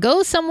line,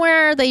 go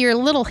somewhere that you're a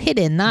little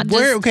hidden, not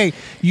just okay,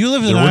 you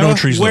live in Iowa. No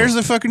trees. Where's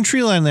the fucking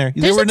tree line there?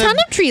 There's a ton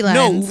of tree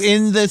lines. No,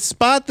 in the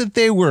spot that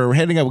they were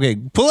heading up. Okay,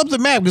 pull up the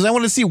map because I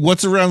want to see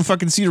what's around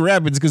fucking Cedar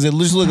Rapids because it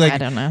just looked like I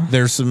don't know.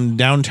 There's some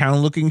downtown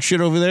looking shit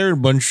over there, a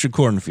bunch of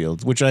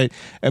cornfields, which I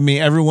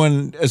mean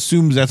everyone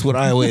assumes that's what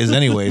Iowa is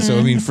anyway. So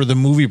I mean for the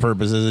movie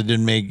purposes, it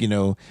didn't make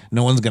no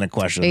one's gonna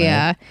question.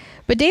 Yeah. that.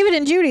 But David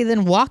and Judy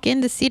then walk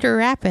into Cedar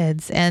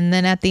Rapids, and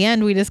then at the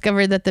end we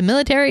discovered that the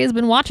military has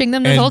been watching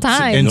them this whole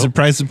time. And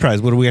surprise,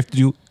 surprise, what do we have to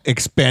do?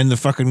 Expand the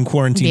fucking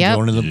quarantine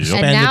zone and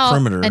expand the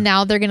perimeter. And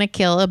now they're going to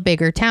kill a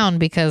bigger town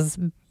because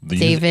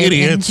David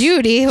and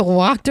Judy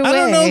walked away. I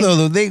don't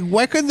know though.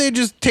 Why couldn't they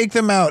just take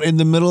them out in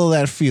the middle of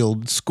that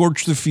field,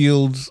 scorch the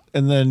fields,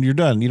 and then you're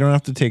done? You don't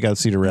have to take out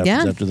Cedar Rapids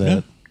after that.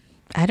 Yeah.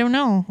 I don't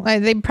know.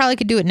 They probably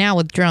could do it now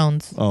with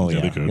drones. Oh yeah,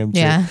 they could.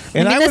 Yeah.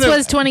 And this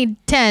was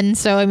 2010,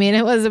 so I mean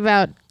it was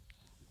about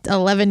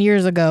 11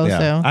 years ago. Yeah.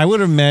 So I would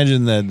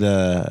imagine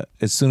that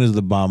as soon as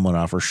the bomb went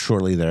off, or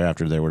shortly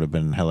thereafter, there would have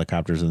been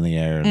helicopters in the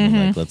air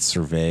and like, let's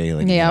survey,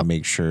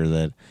 make sure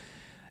that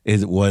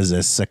it was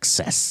a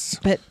success.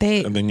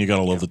 And then you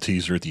gotta love the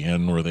teaser at the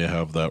end where they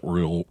have the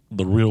real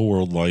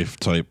world life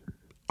type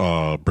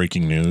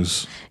breaking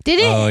news. Did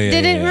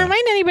it remind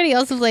anybody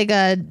else of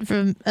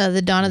from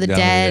the Dawn of the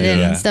Dead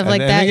and stuff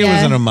like that? I think it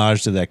was an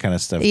homage to that kind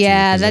of stuff.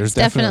 Yeah, too, that's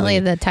definitely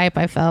the type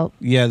I felt.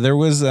 Yeah, there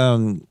was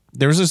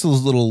just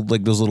those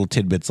little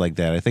tidbits like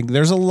that. I think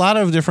there's a lot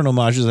of different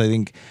homages. I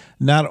think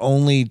not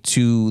only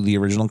to the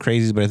original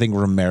Crazies, but I think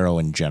Romero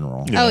in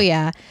general. Yeah. Oh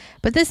yeah,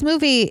 but this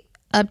movie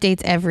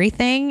updates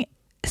everything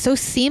so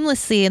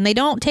seamlessly, and they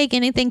don't take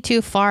anything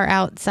too far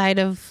outside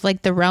of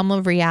like the realm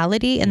of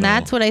reality, and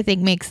that's what I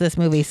think makes this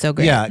movie so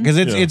great. Yeah, because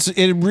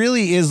it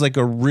really is like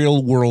a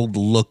real world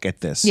look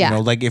at this. Yeah. You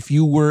know, like if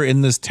you were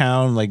in this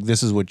town, like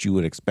this is what you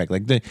would expect.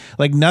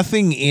 Like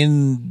nothing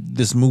in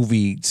this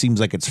movie seems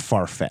like it's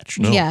far fetched.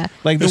 No. Yeah,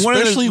 like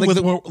especially with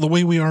the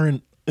way we are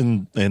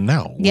in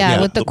now. Yeah,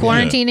 with the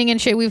quarantining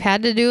and shit we've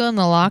had to do and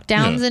the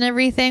lockdowns and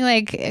everything,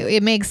 like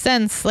it makes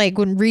sense. Like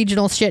when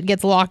regional shit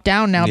gets locked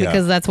down now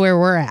because that's where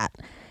we're at.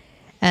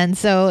 And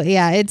so,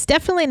 it's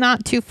definitely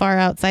not too far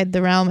outside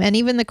the realm. And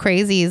even the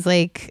Crazies,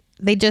 like,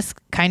 they just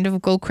kind of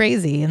go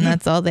crazy, and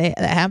that's all that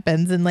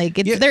happens. And like,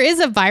 there is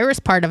a virus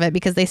part of it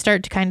because they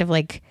start to kind of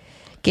like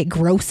get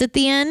gross at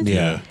the end.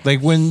 Yeah, like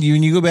when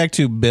you go back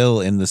to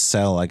Bill in the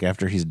cell, like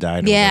after he's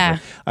died. Yeah,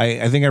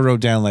 I think I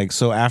wrote down like,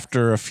 so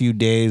after a few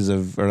days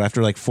or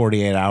after like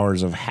 48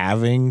 hours of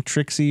having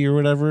Trixie or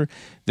whatever,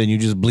 then you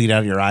just bleed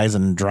out your eyes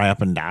and dry up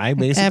and die,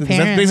 basically.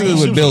 That's basically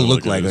what Bill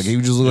looked like. Like he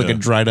would just look like a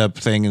dried up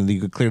thing, and you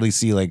could clearly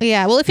see like.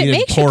 Yeah, well, if it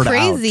makes you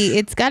crazy,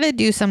 it's got to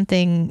do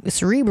something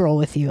cerebral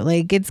with you.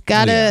 Like it's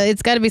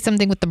gotta be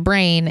something with the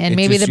brain, and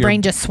maybe the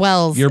brain just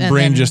swells. Your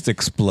brain just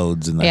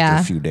explodes in like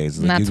a few days.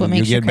 Like that's what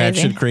makes you get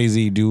batshit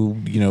crazy. Do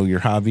your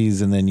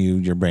hobbies, and then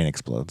your brain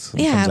explodes.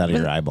 It comes out of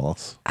your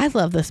eyeballs. I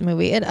love this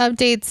movie. It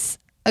updates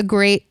a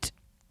great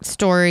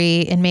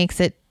story and makes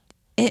it.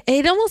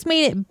 It almost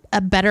made it a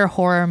better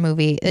horror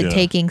movie,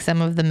 taking some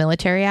of the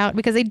military out,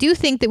 because I do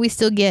think that we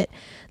still get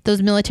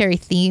those military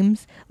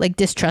themes, like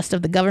distrust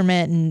of the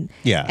government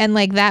and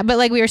like that. But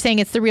like we were saying,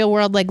 it's the real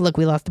world. Like, look,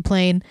 we lost a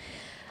plane.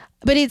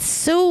 But it's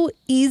so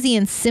easy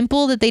and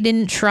simple that they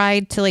didn't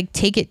try to like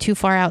take it too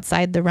far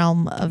outside the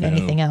realm of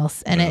anything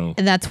else. And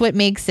that's what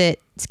makes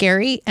it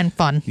scary and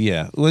fun.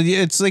 Yeah. Well,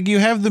 it's like you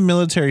have the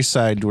military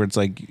side where it's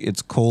like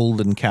it's cold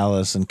and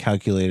callous and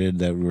calculated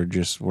that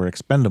we're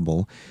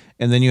expendable.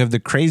 And then you have the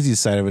crazy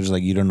side of it, is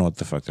like you don't know what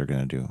the fuck they're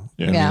gonna do.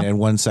 Yeah. I mean, and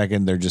 1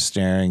 second they're just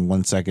staring.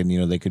 1 second,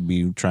 they could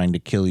be trying to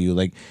kill you.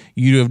 Like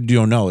you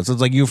don't know. So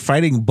it's like you're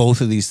fighting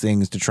both of these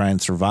things to try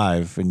and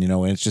survive. And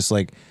and it's just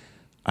like,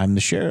 I'm the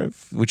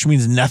sheriff, which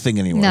means nothing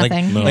anymore.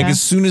 Nothing. Like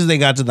as soon as they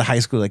got to the high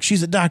school, like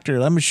she's a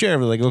doctor, I'm a sheriff.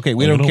 They're like, okay,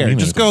 we don't care.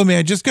 Just go,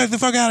 man. Just get the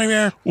fuck out of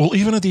here. Well,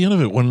 even at the end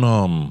of it,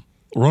 when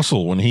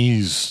Russell, when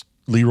he's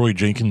Leroy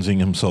Jenkinsing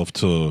himself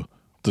to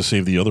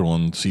save the other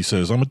ones, he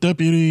says, "I'm a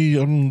deputy.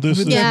 I'm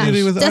this."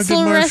 Deputy with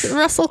Ogden Marsh.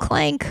 Russell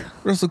Clank.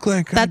 Russell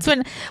Clank. That's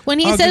when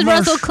he says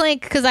Russell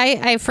Clank, because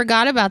I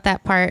forgot about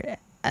that part,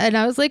 and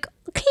I was like,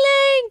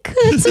 Clank.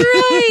 That's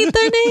right.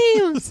 Their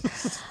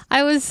names.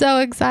 I was so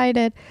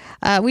excited.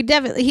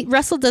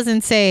 Russell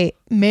doesn't say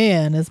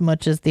man as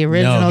much as the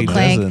original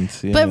Clank.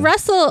 Doesn't, yeah. But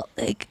Russell,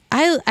 like,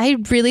 I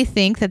really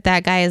think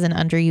that guy is an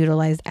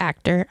underutilized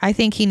actor. I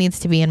think he needs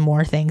to be in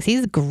more things.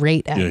 He's a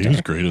great actor. Yeah, he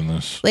was great in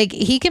this. Like,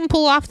 he can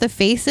pull off the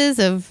faces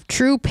of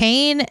true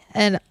pain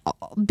and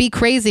be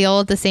crazy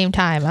all at the same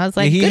time. I was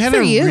like, good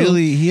for you.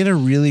 He had a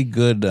really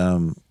good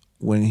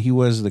when he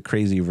was the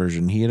crazy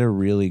version. He had a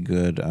really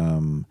good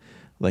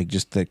like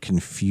just that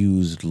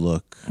confused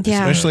look,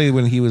 especially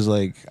when he was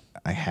like,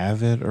 I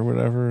have it or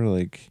whatever.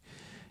 Like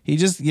he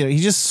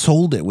just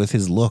sold it with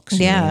his looks.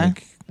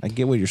 Like, I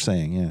get what you're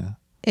saying.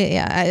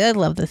 I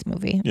love this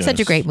movie. Yes.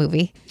 Such a great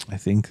movie. I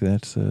think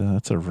that's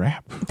a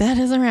wrap. That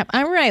is a wrap.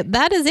 All right,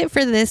 that is it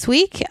for this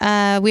week.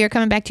 We are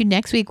coming back to you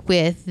next week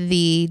with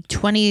the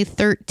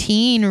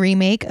 2013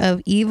 remake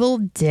of Evil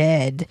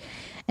Dead.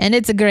 And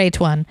it's a great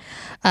one.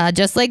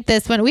 Just like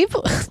this one. We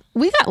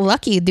got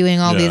lucky doing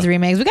all these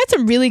remakes. We got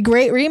some really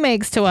great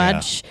remakes to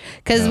watch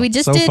because we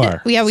just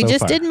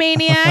did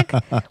Maniac,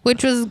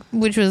 which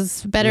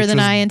was better than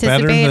I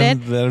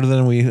anticipated. Better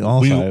than we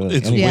all thought.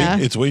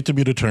 It's wait to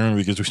be determined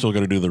because we still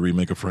got to do the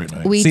remake of Fright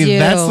Night. We do.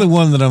 That's the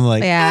one that I'm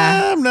like,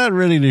 I'm not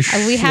ready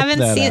to. We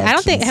haven't seen. I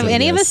don't think have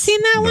any of us seen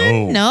that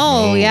one.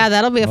 No. Yeah,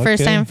 that'll be a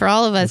first time for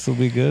all of us. This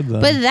will be good. Then.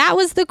 But that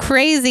was the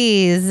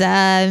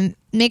Crazies.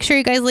 Make sure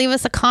you guys leave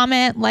us a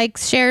comment, like,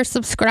 share,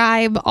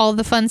 subscribe, all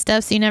the fun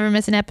stuff so you never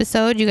miss an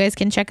episode. You guys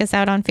can check us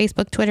out on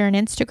Facebook, Twitter, and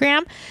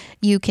Instagram.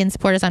 You can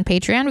support us on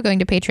Patreon. We're going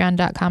to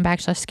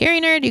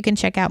patreon.com/scarynerd. You can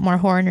check out more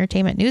horror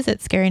entertainment news at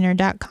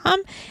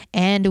scarynerd.com.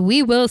 And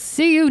we will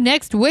see you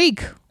next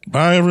week.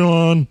 Bye,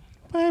 everyone.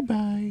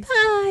 Bye-bye.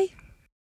 Bye.